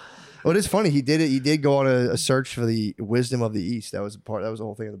 Well, it is funny. He did it. He did go on a search for the wisdom of the East. That was the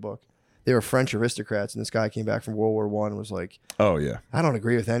whole thing of the book. They were French aristocrats, and this guy came back from World War I and was like, oh, yeah. I don't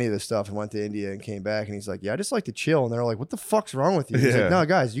agree with any of this stuff, and went to India and came back, and he's like, yeah, I just like to chill. And they're like, what the fuck's wrong with you? He's like, no,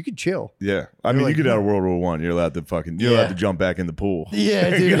 guys, you could chill. Yeah. I mean, like, you get out of World War I, you're allowed to you're allowed to jump back in the pool. Yeah,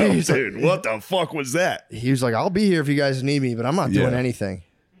 dude. Dude, like, what the fuck was that? He was like, I'll be here if you guys need me, but I'm not doing anything.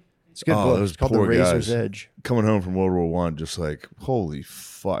 It's a good book. It's called The Razor's Edge. Coming home from World War I, just like, holy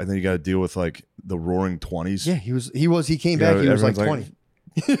fuck. And then you got to deal with like the roaring 20s. Yeah, he came back, he was like 20.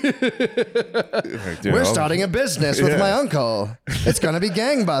 We're starting a business with my uncle. It's gonna be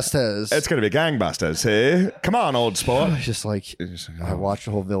gangbusters. It's gonna be gangbusters. Hey, come on, old sport. It's just like I watched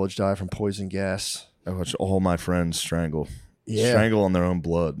the whole village die from poison gas. I watched all my friends strangle on their own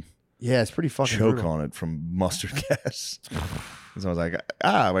blood. Yeah, it's pretty fucking choke brutal. On it from mustard gas. So I was like,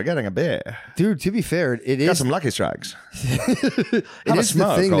 we're getting a beer, dude. To be fair, it is got some Lucky Strikes. It is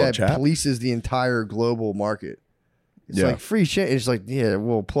the thing that polices the entire global market. It's like free shit. It's like,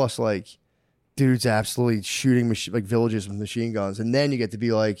 plus like dudes absolutely shooting like villages with machine guns. And then you get to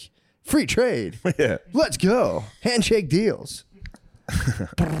be like, free trade. Yeah. Let's go. Handshake deals.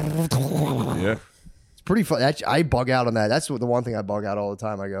 Yeah. It's pretty fun. I bug out on that. That's the one thing I bug out all the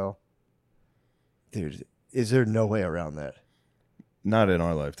time. I go, dude, is there no way around that? Not in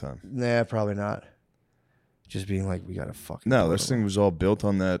our lifetime. Nah, probably not. Just being like, we got to fucking. No, this thing was all built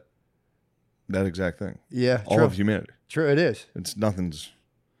on that exact thing. Yeah. All of humanity. True, it is.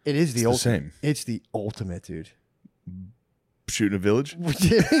 It is the same. It's the ultimate, dude. Shooting a village?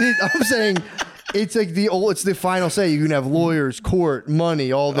 I'm saying it's like it's the final say. You can have lawyers, court,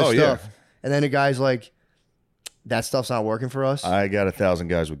 money, all this stuff. Yeah. And then a guy's like, that stuff's not working for us. I got 1,000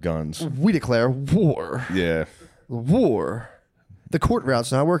 guys with guns. We declare war. Yeah. War. The court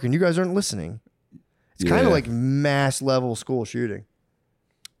route's not working. You guys aren't listening. It's kind of like mass level school shooting.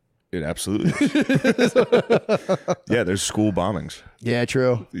 It absolutely is. Yeah, there's school bombings. Yeah,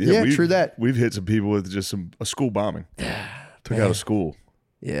 true. Yeah, true that. We've hit some people with just a school bombing. Took out a school.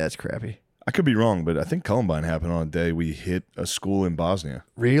 Yeah, that's crappy. I could be wrong, but I think Columbine happened on a day we hit a school in Bosnia.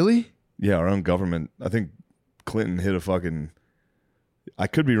 Really? Yeah, our own government. I think Clinton hit a fucking... I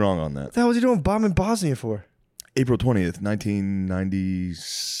could be wrong on that. What the hell was he doing bombing Bosnia for? April 20th,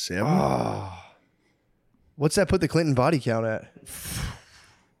 1997. Oh. What's that put the Clinton body count at?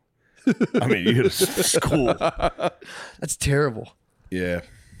 I mean, you hit a school. That's terrible. Yeah.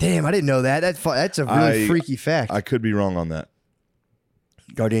 Damn, I didn't know that. That's a really freaky fact. I could be wrong on that.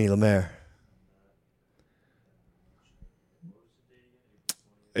 Gardini Lemaire.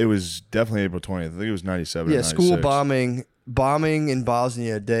 It was definitely April 20th. I think it was 97. Yeah, school bombing in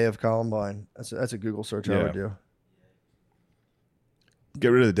Bosnia, day of Columbine. That's a Google search I would do. Get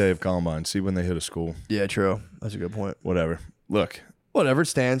rid of the day of Columbine. See when they hit a school. Yeah, true. That's a good point. Whatever. Look. Whatever, it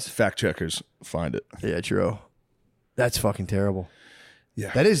stands. Fact checkers find it. Yeah, true. That's fucking terrible.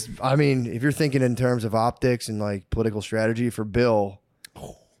 Yeah. That is, I mean, if you're thinking in terms of optics and like political strategy for Bill,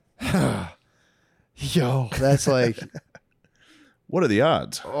 yo, that's like... What are the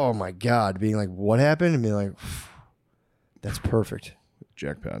odds? Oh my God. Being like, what happened? And being like, that's perfect.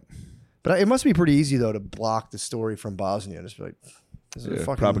 Jackpot. But it must be pretty easy, though, to block the story from Bosnia. Just be like, this is a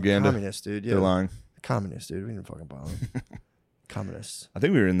fucking propaganda. Communist, dude. Yeah. They're lying. Communist, dude. We didn't fucking bother. Communists. I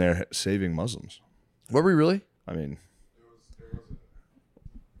think we were in there saving Muslims. Were we really? I mean,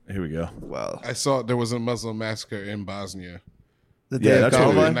 here we go. Wow. I saw there was a Muslim massacre in Bosnia. The day of in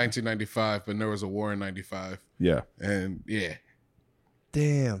Columbine? 1995, but there was a war in 95. Yeah. And yeah.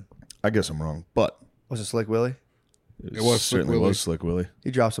 Damn. I guess I'm wrong, but Was it Slick Willie? It was certainly Slick Willie. was Slick Willie.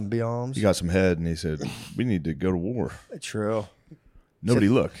 He dropped some bombs. He got some head, and he said, "We need to go to war." True. Nobody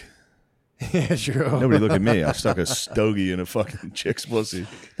look. Yeah, true. Nobody look at me. I stuck a stogie in a fucking chick's pussy.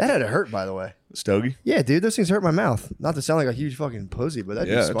 That had to hurt, by the way. Stogie? Yeah, dude, those things hurt my mouth. Not to sound like a huge fucking pussy, but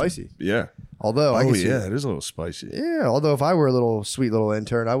that'd be spicy. Yeah. Although I can see it is a little spicy. Yeah, although if I were a little sweet little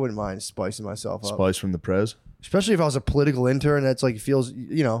intern, I wouldn't mind spicing myself up. Spice from the Prez? Especially if I was a political intern that's like feels,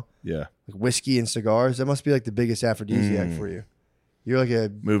 Yeah. like whiskey and cigars. That must be like the biggest aphrodisiac for you. You're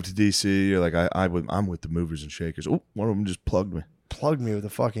like move to DC. You're like I'm with the movers and shakers. Oh, one of them just plugged me with a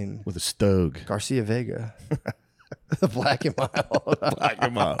fucking with a stogie. Garcia Vega, the black and mild. Black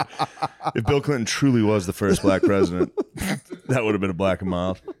and mild. If Bill Clinton truly was the first black president, that would have been a black and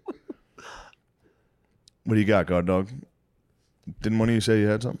mild. What do you got, God Dog? Didn't one of you say you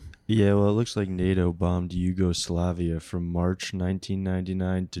had something? Yeah, well, it looks like NATO bombed Yugoslavia from March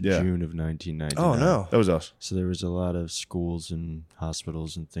 1999 to June of 1999. Oh, no. That was us. So there was a lot of schools and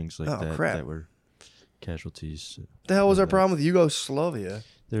hospitals and things like that crap. that were casualties. What the hell was our problem with Yugoslavia?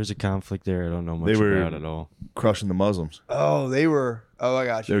 There's a conflict there I don't know much They were about at all. crushing the Muslims. Oh, they were. Oh, I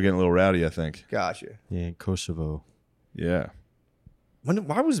got They you. were getting a little rowdy, I think. Got you. Yeah, in Kosovo. Yeah.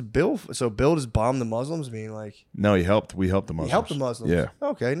 Why was Bill? So Bill just bombed the Muslims? I mean, like, No, he helped. We helped the Muslims. he helped the Muslims. Yeah.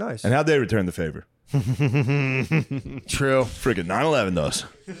 Okay, nice. And how'd they return the favor? True. Friggin' 9/11 does.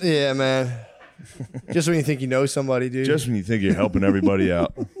 Yeah, man. Just when you think you know somebody, dude. Just when you think you're helping everybody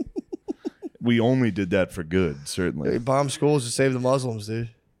out. We only did that for good, certainly. They bombed schools to save the Muslims,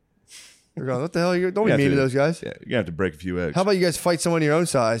 dude. You're going, what the hell? Don't be You mean have to those guys. Yeah, you're gonna have to break a few eggs. How about you guys fight someone your own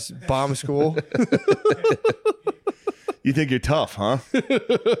size? Bomb a school. You think you're tough, huh?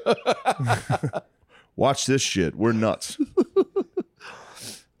 Watch this shit. We're nuts.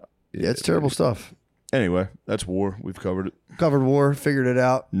 Yeah, it's terrible stuff. Anyway, that's war. We've covered it. Covered war, figured it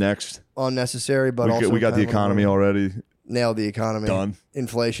out. Next. Unnecessary, but We got the economy already. Nailed the economy. Done.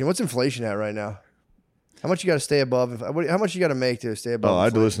 Inflation. What's inflation at right now? How much you got to stay above? How much you got to make to stay above? Oh, I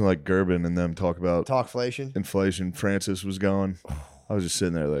had to inflation? listen to like Gerben and them talk about Talkflation. inflation. Francis was going. I was just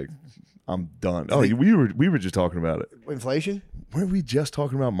sitting there like, I'm done. Oh, we were just talking about it. Inflation? Weren't we just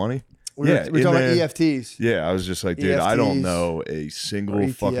talking about money? We were talking about EFTs. Yeah, I was just like, dude, I don't EFTs know a single or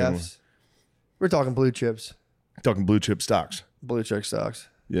fucking. ETFs. We're talking blue chips. Talking blue chip stocks. Blue chip stocks.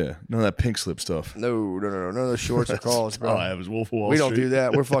 Yeah, none of that pink slip stuff. No. None of those shorts or calls, bro. All I have is Wolf of Wall We don't Street. do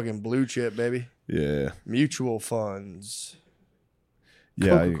that. We're fucking blue chip, baby. Yeah. Mutual funds. Yeah.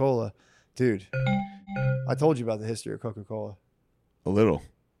 Coca-Cola. Dude, I told you about the history of Coca-Cola. A little.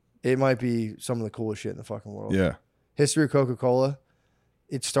 It might be some of the coolest shit in the fucking world. Yeah. History of Coca-Cola.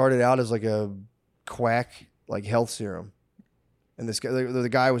 It started out as like a quack like health serum. And this guy, the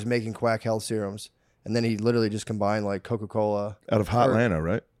guy was making quack health serums. And then he literally just combined like Coca-Cola. Out of Hotlanta,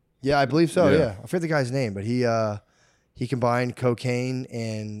 right? Yeah, I believe so. Yeah. Yeah. I forget the guy's name, but he combined cocaine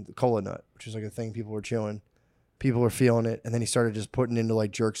and cola nut, which is like a thing people were chewing. People were feeling it, and then he started just putting into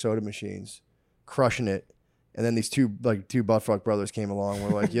like jerk soda machines, crushing it. And then these two buttfuck brothers came along. We're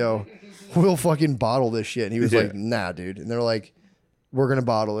like, yo, we'll fucking bottle this shit. And he was like, nah, dude. And they're like, we're gonna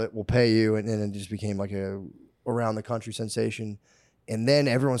bottle it. We'll pay you. And then it just became like a around the country sensation. And then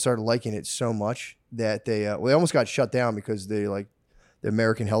everyone started liking it so much that they almost got shut down because the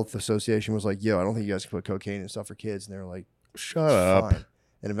American Health Association was like, yo, I don't think you guys can put cocaine and stuff for kids. And they were like, Shut up. fine.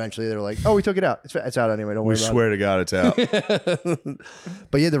 And eventually they were like, oh, we took it out. It's out anyway. Don't worry We about swear to God it's out. it.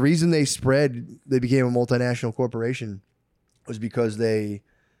 But yeah, the reason they became a multinational corporation was because I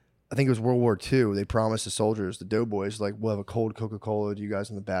think it was World War II. They promised the soldiers, the doughboys, like, we'll have a cold Coca-Cola to you guys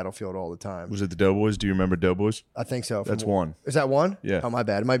on the battlefield all the time. Was it the Doughboys? Do you remember Doughboys? I think so. That's one. Is that one? Yeah. Oh, my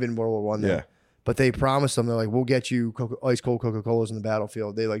bad. It might have been World War I then. Yeah. But they promised them, they're like, we'll get you ice cold Coca-Colas in the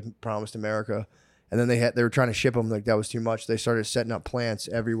battlefield. They like promised America. And then they were trying to ship them, like that was too much. They started setting up plants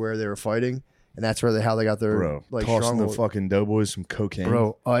everywhere they were fighting. And that's where how they got their Bro, like tossing the stronghold. fucking Doughboys some cocaine.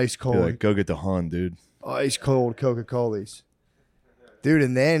 Bro, ice Be cold. like, go get the Hun, dude. Ice cold Coca-Colas. Dude,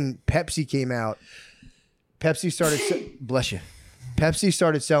 and then Pepsi came out. Pepsi started bless you. Pepsi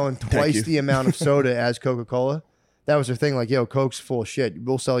started selling twice you. the amount of soda as Coca-Cola. That was their thing, like, yo, Coke's full of shit.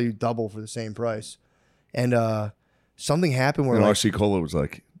 We'll sell you double for the same price. And something happened where And like, RC Cola was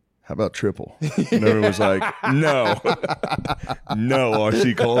like, how about triple? And everyone was like, no. No,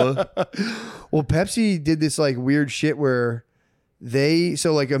 RC Cola. well, Pepsi did this like weird shit where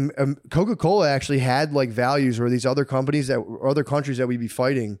Coca-Cola actually had like values where these other countries that we'd be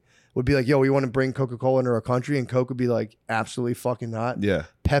fighting would be like, yo, we want to bring Coca-Cola into our country, and Coke would be like, absolutely fucking not. Yeah.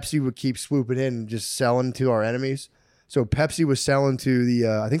 Pepsi would keep swooping in and just selling to our enemies. So Pepsi was selling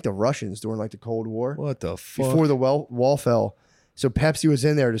to I think the Russians during like the Cold War. What the fuck? Before the wall fell. So Pepsi was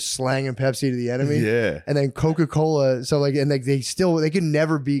in there just slanging Pepsi to the enemy. Yeah. And then Coca-Cola, they could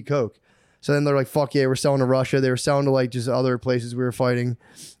never beat Coke. So then they're like, fuck yeah, we're selling to Russia. They were selling to like just other places we were fighting.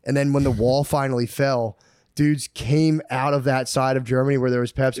 And then when the wall finally fell, dudes came out of that side of Germany where there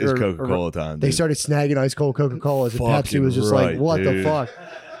was Pepsi. It's Coca-Cola time, dude. They started snagging ice cold Coca-Colas, and Pepsi Fucking was just right, like, what dude. the fuck?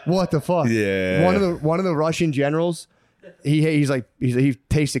 What the fuck? Yeah. One of the Russian generals, he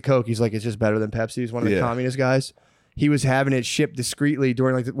tasted Coke. He's like, it's just better than Pepsi. He's one of the communist guys. He was having it shipped discreetly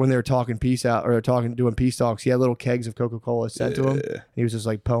during like when they were talking peace out or doing peace talks. He had little kegs of Coca-Cola sent to him. He was just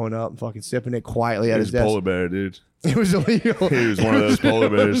like pulling up and fucking sipping it quietly at his desk. Polar bear, dude. It was illegal. He was one of those polar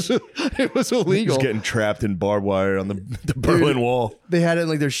bears. It was illegal. He's getting trapped in barbed wire on the Berlin Wall. They had it in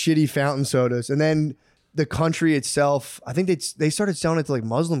like their shitty fountain sodas, and then the country itself. I think they started selling it to like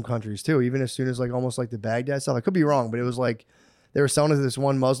Muslim countries too. Even as soon as like almost like the Baghdad stuff. I could be wrong, but it was like They were selling it to this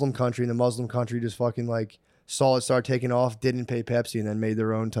one Muslim country, and the Muslim country just fucking like saw it start taking off, didn't pay Pepsi, and then made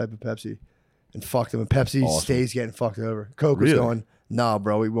their own type of Pepsi and fucked them. And Pepsi stays getting fucked over. Coke was going, nah,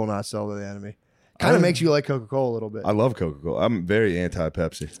 bro, we will not sell to the enemy. Kind of makes you like Coca-Cola a little bit. I love Coca-Cola. I'm very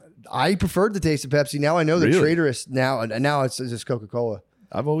anti-Pepsi. I preferred the taste of Pepsi. Now I know they're traitorous. Now it's just Coca-Cola.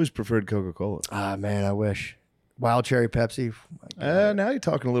 I've always preferred Coca-Cola. Ah, man, I wish. Wild cherry Pepsi. Now you're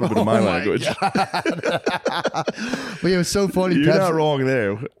talking a little bit of my language. But it was so funny. You're Pepsi, not wrong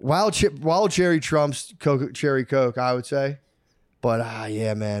there. Wild cherry trumps cherry Coke, I would say. But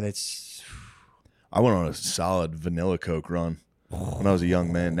yeah, man, it's. I went on a solid vanilla Coke run when I was a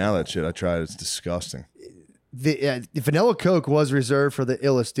young man. Now that shit I tried, it's disgusting. The vanilla Coke was reserved for the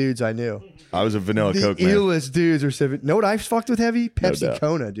illest dudes I knew. I was a vanilla Coke man. The illest dudes are seven. Know what I fucked with heavy? Pepsi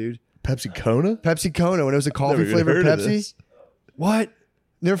Kona, dude. Pepsi Kona? Pepsi Kona when it was a coffee flavored Pepsi. What?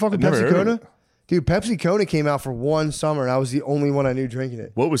 Never fucking Pepsi Kona? Dude, Pepsi Kona came out for one summer, and I was the only one I knew drinking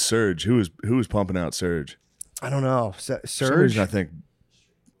it. What was Surge? Who was pumping out Surge? I don't know. For some Surge? reason, I think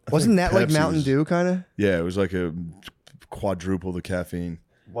Wasn't that like Pepsi Mountain Dew kind of? Yeah, it was like a quadruple the caffeine.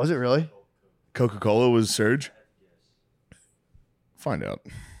 Was it really? Coca-Cola was Surge? Find out.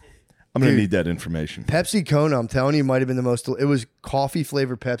 I'm going to need that information. Pepsi Kona, I'm telling you, might have been the most. It was coffee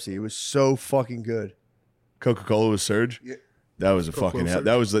flavored Pepsi. It was so fucking good. Coca-Cola was Surge? Yeah. That was a fucking Surge.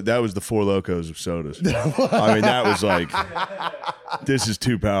 that was the Four Locos of sodas. I mean, that was like, this is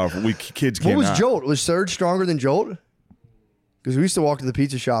too powerful. Kids can't. What was Jolt? Was Surge stronger than Jolt? Because we used to walk to the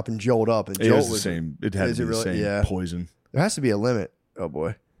pizza shop and Jolt up, and It Jolt was the same. It had to be the same poison. There has to be a limit. Oh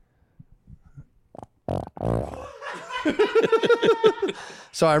boy.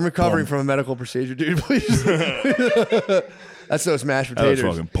 Sorry, I'm recovering from a medical procedure, dude. Please. That's those mashed That was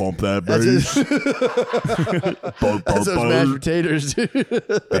potatoes. fucking pump that, bass. That's those mashed potatoes, dude.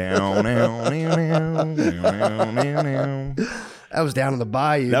 That was down in the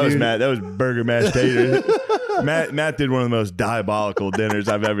bayou. That was dude. Matt. That was burger mashed potatoes. Matt did one of the most diabolical dinners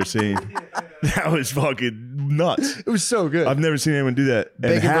I've ever seen. That was fucking nuts. It was so good. I've never seen anyone do that. And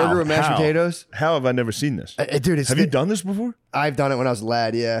Bacon burger with mashed potatoes. How have I never seen this? Dude, have you done this before? I've done it when I was a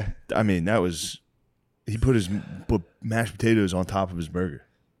lad. Yeah. I mean, that was. He put mashed potatoes on top of his burger.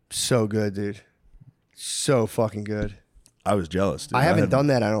 So good, dude. So fucking good. I was jealous, dude. I haven't done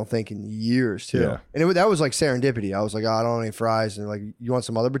that, I don't think, in years, too. Yeah. And that was like serendipity. I was like, oh, I don't want any fries. And like, you want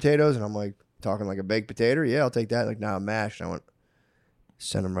some other potatoes? And I'm like, talking like a baked potato? Yeah, I'll take that. Like, nah, I'm mashed. And I went,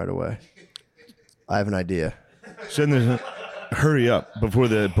 send them right away. I have an idea. Hurry up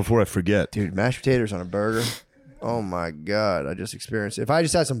before I forget. Dude, mashed potatoes on a burger. Oh my God. I just experienced it. If I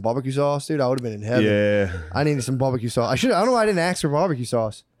just had some barbecue sauce, dude, I would have been in heaven. Yeah. I needed some barbecue sauce. I don't know why I didn't ask for barbecue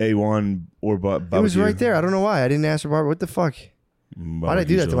sauce. A1 or barbecue. It was right there. I don't know why. I didn't ask for barbecue. What the fuck? Why did I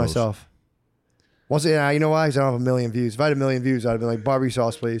do that to myself? Once, you know why? Because I don't have a million views. If I had a million views, I'd have been like, barbecue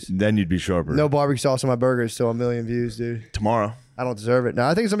sauce, please. Then you'd be sharper. No barbecue sauce on my burger is still a million views, dude. Tomorrow. I don't deserve it. No,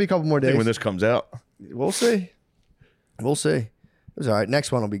 I think it's going to be a couple more I days. think when this comes out. We'll see. We'll see. It was all right.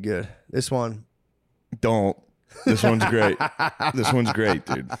 Next one will be good. This one. Don't. This one's great. This one's great,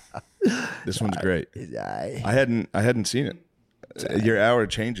 dude. This one's great. I hadn't seen it. Your hour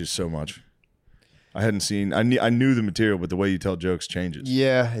changes so much. I hadn't seen. I knew the material, but the way you tell jokes changes.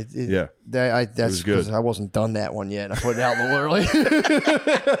 Yeah. Yeah. That's good. because I wasn't done that one yet. And I put it out a little early.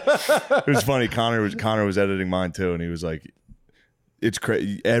 It was funny. Connor was editing mine too, and he was like, "It's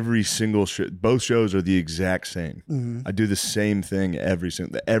crazy. Every single both shows are the exact same. Mm-hmm. I do the same thing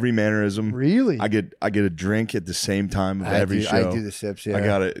every mannerism. Really? I get a drink at the same time of every show. I do the sips. Yeah, I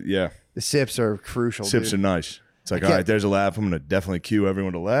got it. Yeah, the sips are crucial. sips dude. are nice. It's like, all right, there's a laugh. I'm going to definitely cue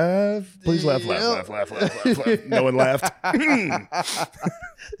everyone to laugh. Please laugh. No one laughed.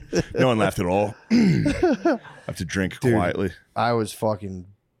 No one laughed at all. I have to drink quietly. I was fucking.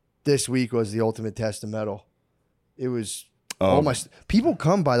 This week was the ultimate test of metal. It was. All my people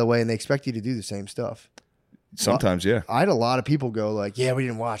come, by the way, and they expect you to do the same stuff. Sometimes, yeah. I had a lot of people go like, "Yeah, we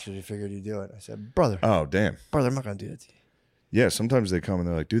didn't watch it. We figured you'd do it." I said, "Brother, Oh, damn. I'm not going to do that to you." Yeah, sometimes they come and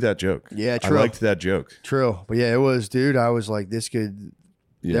they're like, do that joke. Yeah, true. I liked that joke. True, but yeah, it was, dude. I was like, this could.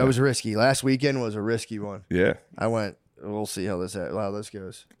 Yeah. That was risky. Last weekend was a risky one. Yeah. I went. We'll see how this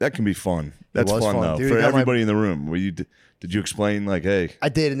goes. That can be fun. That's was fun, fun, though. dude. For Got everybody in the room. Did you explain, like, hey. I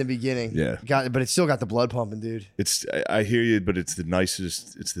did in the beginning. Yeah. But it still got the blood pumping, dude. I hear you, but it's the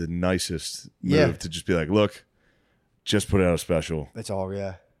nicest move Yeah. to just be like, look, just put out a special. That's all.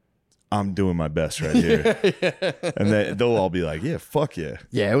 Yeah. I'm doing my best right here. And they'll all be like, yeah, fuck yeah.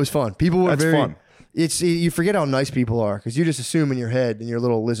 Yeah, it was fun. People were That's very fun. You forget how nice people are because you just assume in your head, in your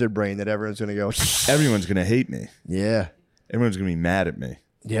little lizard brain, that everyone's going to go. Everyone's going to hate me. Yeah. Everyone's going to be mad at me.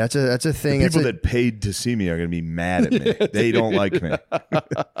 Yeah, that's a thing. The people that paid to see me are going to be mad at me. They don't like me.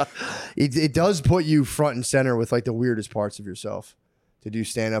 It does put you front and center with like the weirdest parts of yourself to do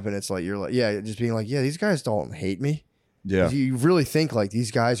stand up, and it's like you're like, yeah, just being like, yeah, these guys don't hate me. Yeah, you really think like these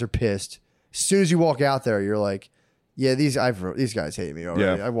guys are pissed. As soon as you walk out there, you're like, yeah, these guys hate me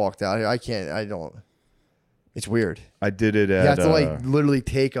already. Yeah. I walked out. I don't. It's weird. I did it at. You have to like literally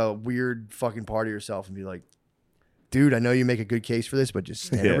take a weird fucking part of yourself and be like, dude, I know you make a good case for this, but just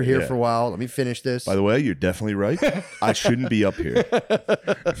stand over here for a while. Let me finish this. By the way, you're definitely right. I shouldn't be up here.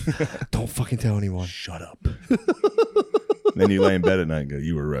 Don't fucking tell anyone. Shut up. Then you lay in bed at night and go,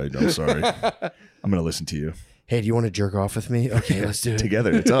 you were right. I'm sorry. I'm going to listen to you. Hey, do you want to jerk off with me? Okay, let's do it.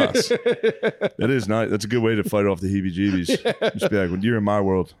 Together, it's us. That is nice. That's a good way to fight off the Heebie Jeebies. Just be like, when you're in my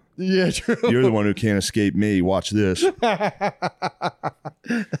world, yeah, true. You're the one who can't escape me. Watch this. I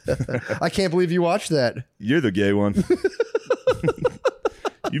can't believe you watched that. You're the gay one.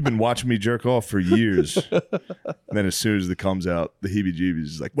 You've been watching me jerk off for years. And then as soon as it comes out, the Heebie Jeebies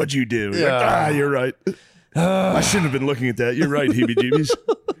is like, what'd you do? Yeah. Like, you're right. I shouldn't have been looking at that. You're right, Heebie Jeebies.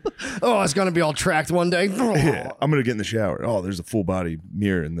 Oh, it's going to be all tracked one day. Yeah, I'm going to get in the shower. Oh, there's a full body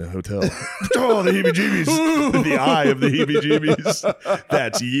mirror in the hotel. Oh, the Heebie Jeebies. The eye of the Heebie Jeebies.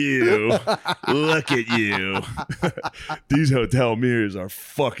 That's you. Look at you. These hotel mirrors are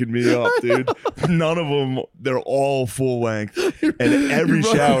fucking me up, dude. None of them, they're all full length. And every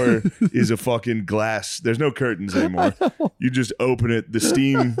shower is a fucking glass. There's no curtains anymore. You just open it. The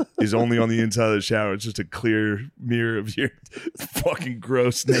steam is only on the inside of the shower. It's just a clear mirror of your fucking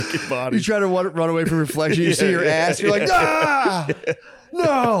gross naked body. You try to run away from reflection. You see your ass. You're like, ah,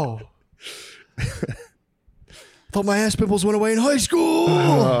 no. Thought my ass pimples went away in high school.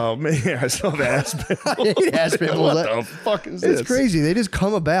 Oh man, I still have ass pimples. I hate ass pimples. What the fuck is this? It's crazy. They just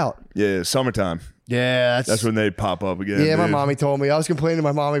come about. Yeah, summertime. Yeah, that's when they pop up again. Yeah, dude. my mommy told me. I was complaining to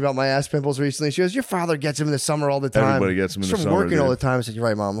my mommy about my ass pimples recently. She goes, "Your father gets them in the summer all the time. Everybody gets them in the summer. From working dude. all the time." I said, "You're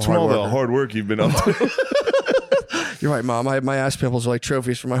right, mom. It's all the hard work you've been up to." You're right, mom. My ass pimples are like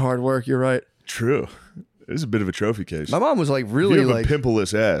trophies for my hard work. You're right. True. This is a bit of a trophy case. My mom was like really if you have like a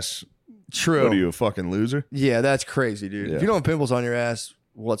pimpleless ass. True. What are you, a fucking loser? Yeah, that's crazy, dude. Yeah. If you don't have pimples on your ass,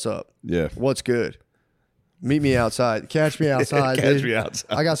 what's up? Yeah. What's good? Meet me outside. Catch me outside. Catch dude. me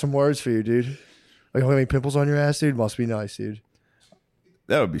outside. I got some words for you, dude. Like, how many pimples on your ass, dude? Must be nice, dude.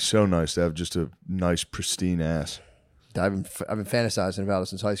 That would be so nice to have just a nice, pristine ass. I've been fantasizing about it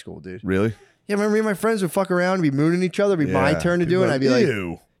since high school, dude. Really? Yeah, remember me and my friends would fuck around and be mooning each other. It'd be my turn to do it. And I'd be like,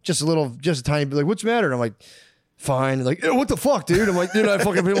 ew. just a tiny bit, like, what's the matter? And I'm like, fine. Like, what the fuck, dude? I'm like, dude, I have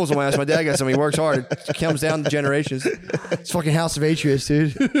fucking pimples on my ass. My dad got some. He works hard. It comes down the generations. It's fucking House of Atreus,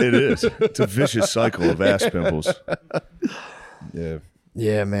 dude. It is. It's a vicious cycle of ass pimples. Yeah.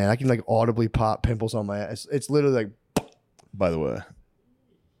 Yeah, man. I can like audibly pop pimples on my ass. It's literally like. By the way,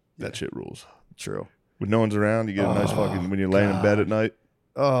 that shit rules. True. When no one's around, you get a nice fucking, when you're laying in bed at night.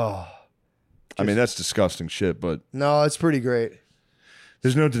 Oh. I mean, that's disgusting shit, but. No, it's pretty great.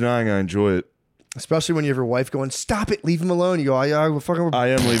 There's no denying I enjoy it. Especially when you have your wife going, stop it, leave him alone. You go, I am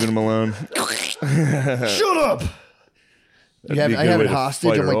leaving him alone. Shut up. I have it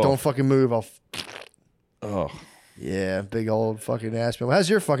hostage. I'm like, don't fucking move. Oh. Yeah, big old fucking ass. How's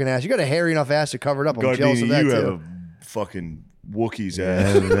your fucking ass? You got a hairy enough ass to cover it up. I'm jealous of that, you too. have a fucking Wookiee's I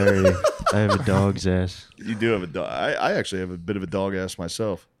ass. have a dog's ass. You do have a dog. I actually have a bit of a dog ass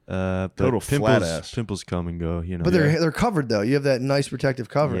myself. But Total flat ass. Pimples come and go, you know. But they're covered, though. You have that nice protective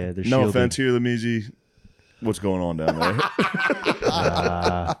cover. Yeah, they're no shielded. offense here, Lamizi. What's going on down there?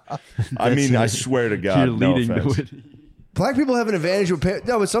 I mean, I swear to God, You're no leading offense. to it. Black people have an advantage with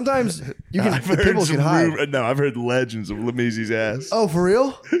no, but sometimes you can pimples can hide. No, I've heard legends of Lamizi's ass. Oh, for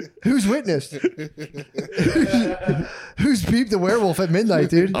real? Who's witnessed? Who's peeped the werewolf at midnight,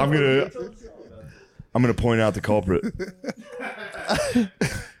 dude? I'm gonna point out the culprit.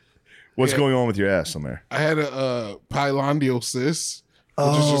 What's going on with your ass somewhere? I had a pylondiocyst,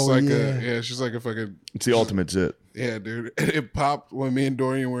 which is just like it's just like a fucking. It's the ultimate zit. Yeah, dude. It popped when me and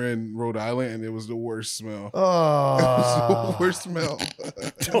Dorian were in Rhode Island, and it was the worst smell. Oh, It was the worst smell.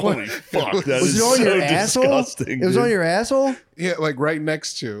 Holy fuck! That was is it on so your asshole? disgusting. It was dude. on your asshole? Yeah, like right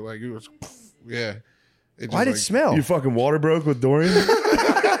next to, like it was. Yeah. It Why did it smell? You fucking water broke with Dorian?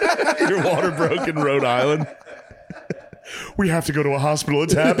 Your water broke in Rhode Island? We have to go to a hospital.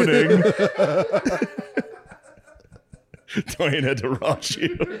 It's happening. Dorian had to rush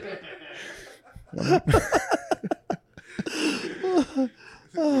you.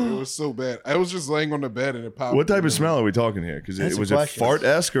 It was so bad. I was just laying on the bed and it popped. What type of smell are we talking here? Because That's was a it question.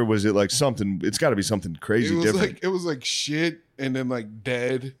 fart-esque or was it like something? It's got to be something crazy It was different. like it was like shit and then like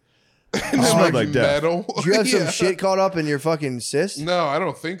dead. It smelled like death. metal. Did you have some shit caught up in your fucking cyst? No, I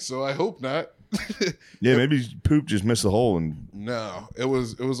don't think so. I hope not. Yeah, maybe poop just missed the hole and No, it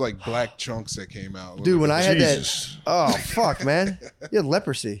was like black chunks that came out. Dude, when I had Jesus. that, oh fuck, man, you had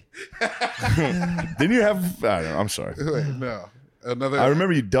leprosy. Didn't you have? I don't know. I'm sorry. No, another. I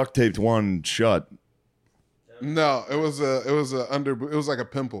remember you duct taped one shut. No, it was like a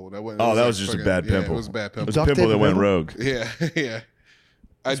pimple that went. Oh, that like was just a fucking- bad yeah, pimple. it was a bad It pimple. was a Duct pimple tape that a went pimple? rogue. Yeah.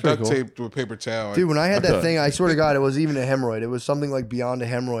 I pretty duct taped with paper towel. Dude, when I had that thought- thing, I swear to God, it was even a hemorrhoid. It was something like beyond a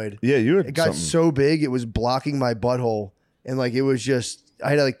hemorrhoid. Yeah, you had It got something. so big, it was blocking my butthole, and like it was just, I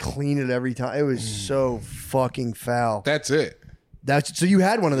had to like clean it every time. It was so fucking foul. That's it. That's so you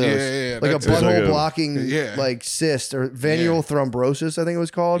had one of those, Yeah, like a that's it. butthole It's like a- blocking, Yeah. like cyst or venual thrombosis, I think it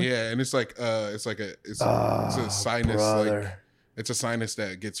was called. Yeah, and it's a sinus. brother. Like, it's a sinus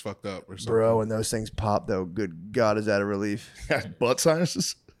that gets fucked up or something. Bro, when those things pop, though, good God, is that a relief? butt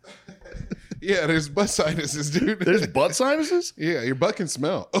sinuses. Yeah, there's butt sinuses, dude. There's butt sinuses. Yeah, your butt can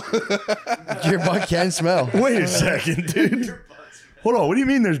smell. Your butt can smell. Wait a second, dude. Hold on. What do you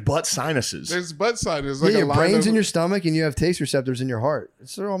mean? There's butt sinuses? There's butt sinus. Yeah, Like your a line brain's of, in your stomach and you have taste receptors in your heart.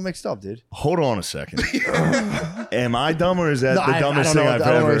 It's all mixed up, dude. Hold on a second. Am I dumb or is that No, the I dumbest don't thing know. I've I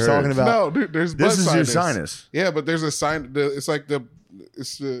don't know ever what he's heard? talking about. No, dude, there's butt This is sinus. your sinus. Yeah, but there's a sign. It's like the.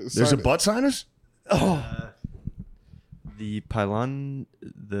 It's the. There's a sinus. butt sinus? The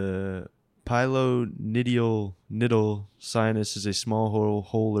pilonidal sinus is a small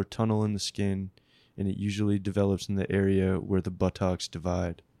hole or tunnel in the skin, and it usually develops in the area where the buttocks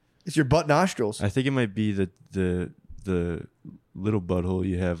divide. It's your butt nostrils. I think it might be the little butthole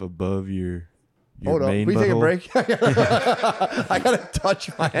you have above your Hold up. main We take a butthole. break? I got to touch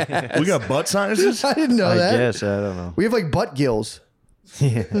my ass. We got butt sinuses? I didn't know I that. guess, I don't know. We have like butt gills.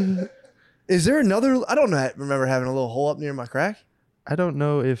 Is there another? I don't know. Remember having a little hole up near my crack? I don't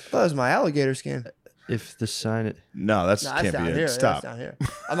know if That was my alligator skin. the sinus. No, that's Nah, that's can't down be here. it. Stop. That's down here.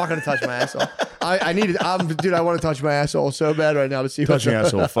 I'm not gonna touch my asshole. I need it. Dude, I want to touch my asshole so bad right now to see what's Touching up.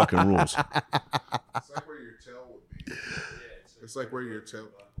 asshole fucking rules. It's like where your tail would be. It's like where your tail.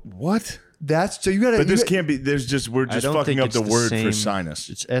 What? That's so you gotta. But this you got- can't be. We're just I don't fucking think up it's the word for same- sinus.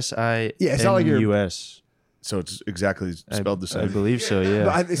 It's SINUS. Yeah, it's not like you're- So it's exactly spelled the I same. believe so. Yeah.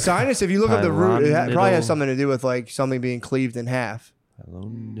 But sinus. If you look up the root, it probably has Pilonidal- something to do with like something being cleaved in half.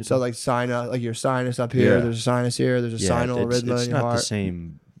 So like sinus, like your sinus up here. Yeah. There's a sinus here. There's a sinal it's arrhythma in your not heart. the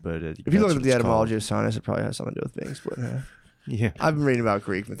same, but If you look at the etymology of sinus, it probably has something to do with being split in half. yeah, I've been reading about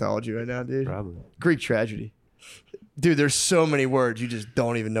Greek mythology right now, dude. probably. Greek tragedy. Dude, there's so many words you just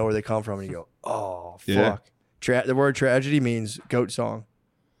don't even know where they come from, and you go, "Oh Yeah. fuck." The word tragedy means goat song.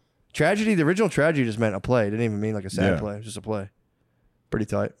 Tragedy, the original tragedy just meant a play. It didn't even mean like a sad Yeah. play. It was just a play. Pretty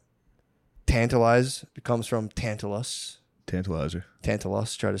tight. Tantalize. It comes from Tantalus. Tantalizer.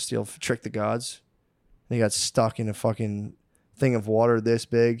 Tantalus tried to trick the gods. And he got stuck in a fucking thing of water this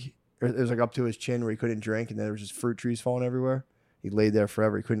big. It was like up to his chin where he couldn't drink, and then there was just fruit trees falling everywhere. He laid there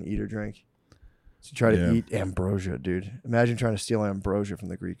forever. He couldn't eat or drink. So he tried to eat ambrosia, dude. Imagine trying to steal ambrosia from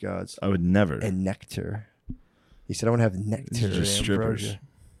the Greek gods. I would never. And nectar. He said, I want to have nectar These are and just strippers. ambrosia.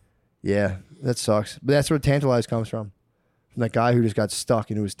 Yeah, that sucks. But that's where tantalize comes from. From that guy who just got stuck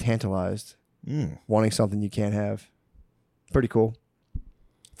and who was tantalized, wanting something you can't have. Pretty cool.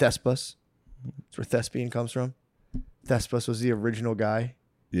 Thespis. That's where thespian comes from. Thespis was the original guy.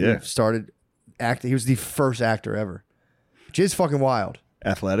 Yeah. Who started acting. He was the first actor ever. Which is fucking wild.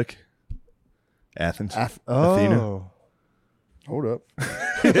 Athletic. Athens. Oh. Athena. Hold up.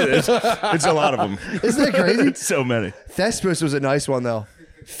 it's a lot of them. Isn't that crazy? So many. Thespis was a nice one, though.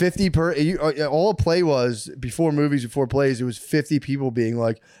 50 per. All a play was, before movies, before plays, it was 50 people being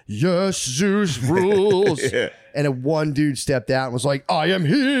like, yes, Zeus rules. Yeah. And one dude stepped out and was like, I am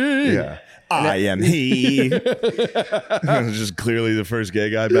he. Yeah. I am he. It was just clearly the first gay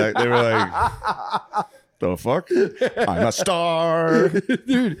guy back. They were like, the fuck? I'm a star.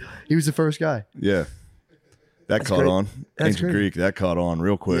 Dude, he was the first guy. Yeah. That caught great. on. That's Ancient great. Greek, that caught on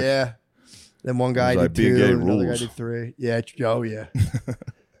real quick. Yeah. Then one guy It was like did being 2, gay and another guy rules. did 3. Yeah. Oh, yeah.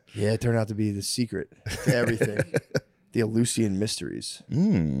 Yeah, it turned out to be the secret to everything. The Eleusinian mysteries.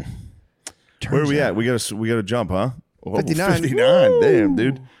 Where are we at? We gotta jump, huh? Oh, 59. 59. Damn,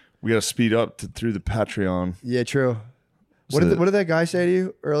 dude. We gotta speed up through the Patreon. Yeah, true. So What did that guy say to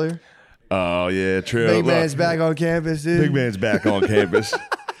you earlier? Oh yeah, true. Big Look, man's back on campus, dude. Big man's back on campus.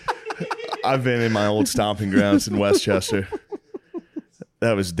 I've been in my old stomping grounds in Westchester.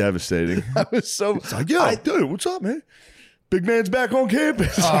 That was devastating. That was so. It's like, yo, dude, what's up, man? Big man's back on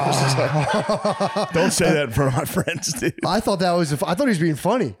campus. I was just like, don't say that in front of my friends, dude. I thought that was. I thought he was being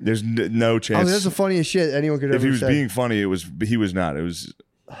funny. There's no I chance. mean, that's the funniest shit anyone could If ever he was say. being funny, he was not. It was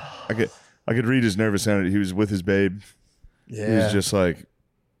I could read his nervous energy. He was with his babe. Yeah. He was just like,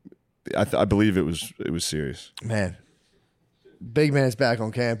 I believe it was serious. Man. Big Man's back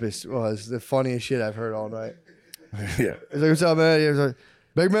on campus was the funniest shit I've heard all night. Yeah. He's like, what's up, man? He was like,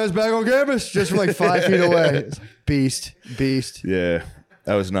 Big Man's back on campus, just from like 5 feet away. It's like, beast. Yeah.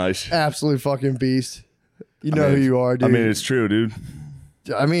 That was nice. Absolute fucking beast. You know who you are, dude. I mean, it's true, dude.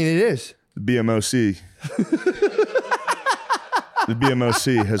 I mean, it is. The BMOC. The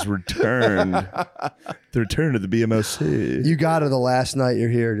BMOC has returned. The return of the BMOC. You got to the last night you're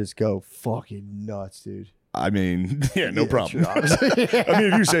here, just go fucking nuts, dude. I mean, yeah, no problem. True, I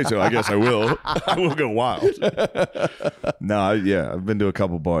mean, if you say so, I guess I will. I will go wild. No, I've been to a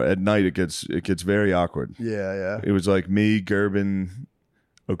couple bars. At night, it gets very awkward. Yeah. It was like me, Gerben,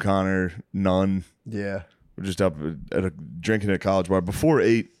 O'Connor, Nunn. Yeah. We're just up drinking at a college bar. Before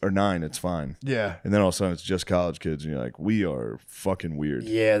 8 or 9, it's fine. Yeah. And then all of a sudden, it's just college kids, and you're like, we are fucking weird.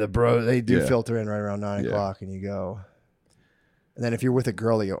 Yeah, the bro, they do Yeah. filter in right around 9 Yeah. o'clock, and you go. And then if you're with a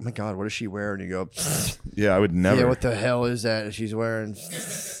girl, you go, oh my God, what does she wear? And you go, Yeah, I would never. yeah, what the hell is that she's wearing?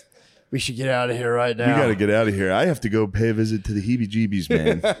 We should get out of here right now. We got to get out of here. I have to go pay a visit to the Heebie Jeebies,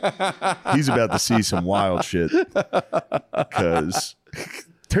 man. He's about to see some wild shit. Because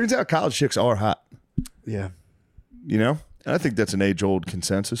turns out college chicks are hot, Yeah. you know? And I think that's an age-old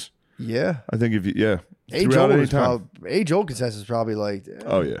consensus. Yeah. I think if you, Age-old any time. consensus is probably like,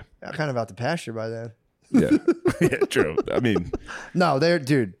 Oh, yeah. kind of out the pasture by then. Yeah. Yeah, true. I mean, No, they're,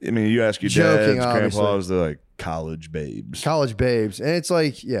 dude, you ask your Joking, dads, obviously. grandpas, they're like college babes. college babes. And it's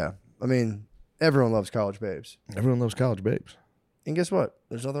like, yeah, I mean, everyone loves college babes. Everyone loves college babes. And guess what?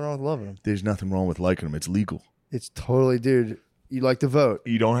 There's nothing wrong with loving them. There's nothing wrong with liking them. It's legal. It's totally, dude, you like to vote.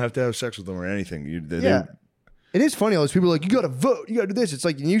 You don't have to have sex with them or anything. Yeah. It is funny. All these people are like, you got to vote. You got to do this. It's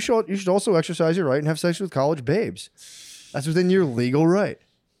like, you should also exercise your right and have sex with college babes. That's within your legal right.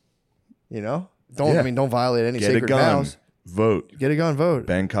 You know? Don't violate any Get a sacred gun. vows. Vote. Get a gun, vote.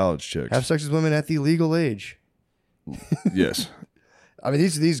 Bang college chicks. Have sex with women at the legal age. Yes. I mean,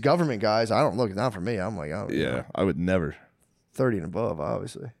 these government guys, I don't look, not for me. I'm like, oh, Yeah. I would never. 30 and above,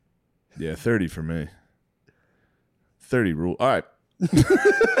 obviously. Yeah, 30 for me. 30 rule. All right.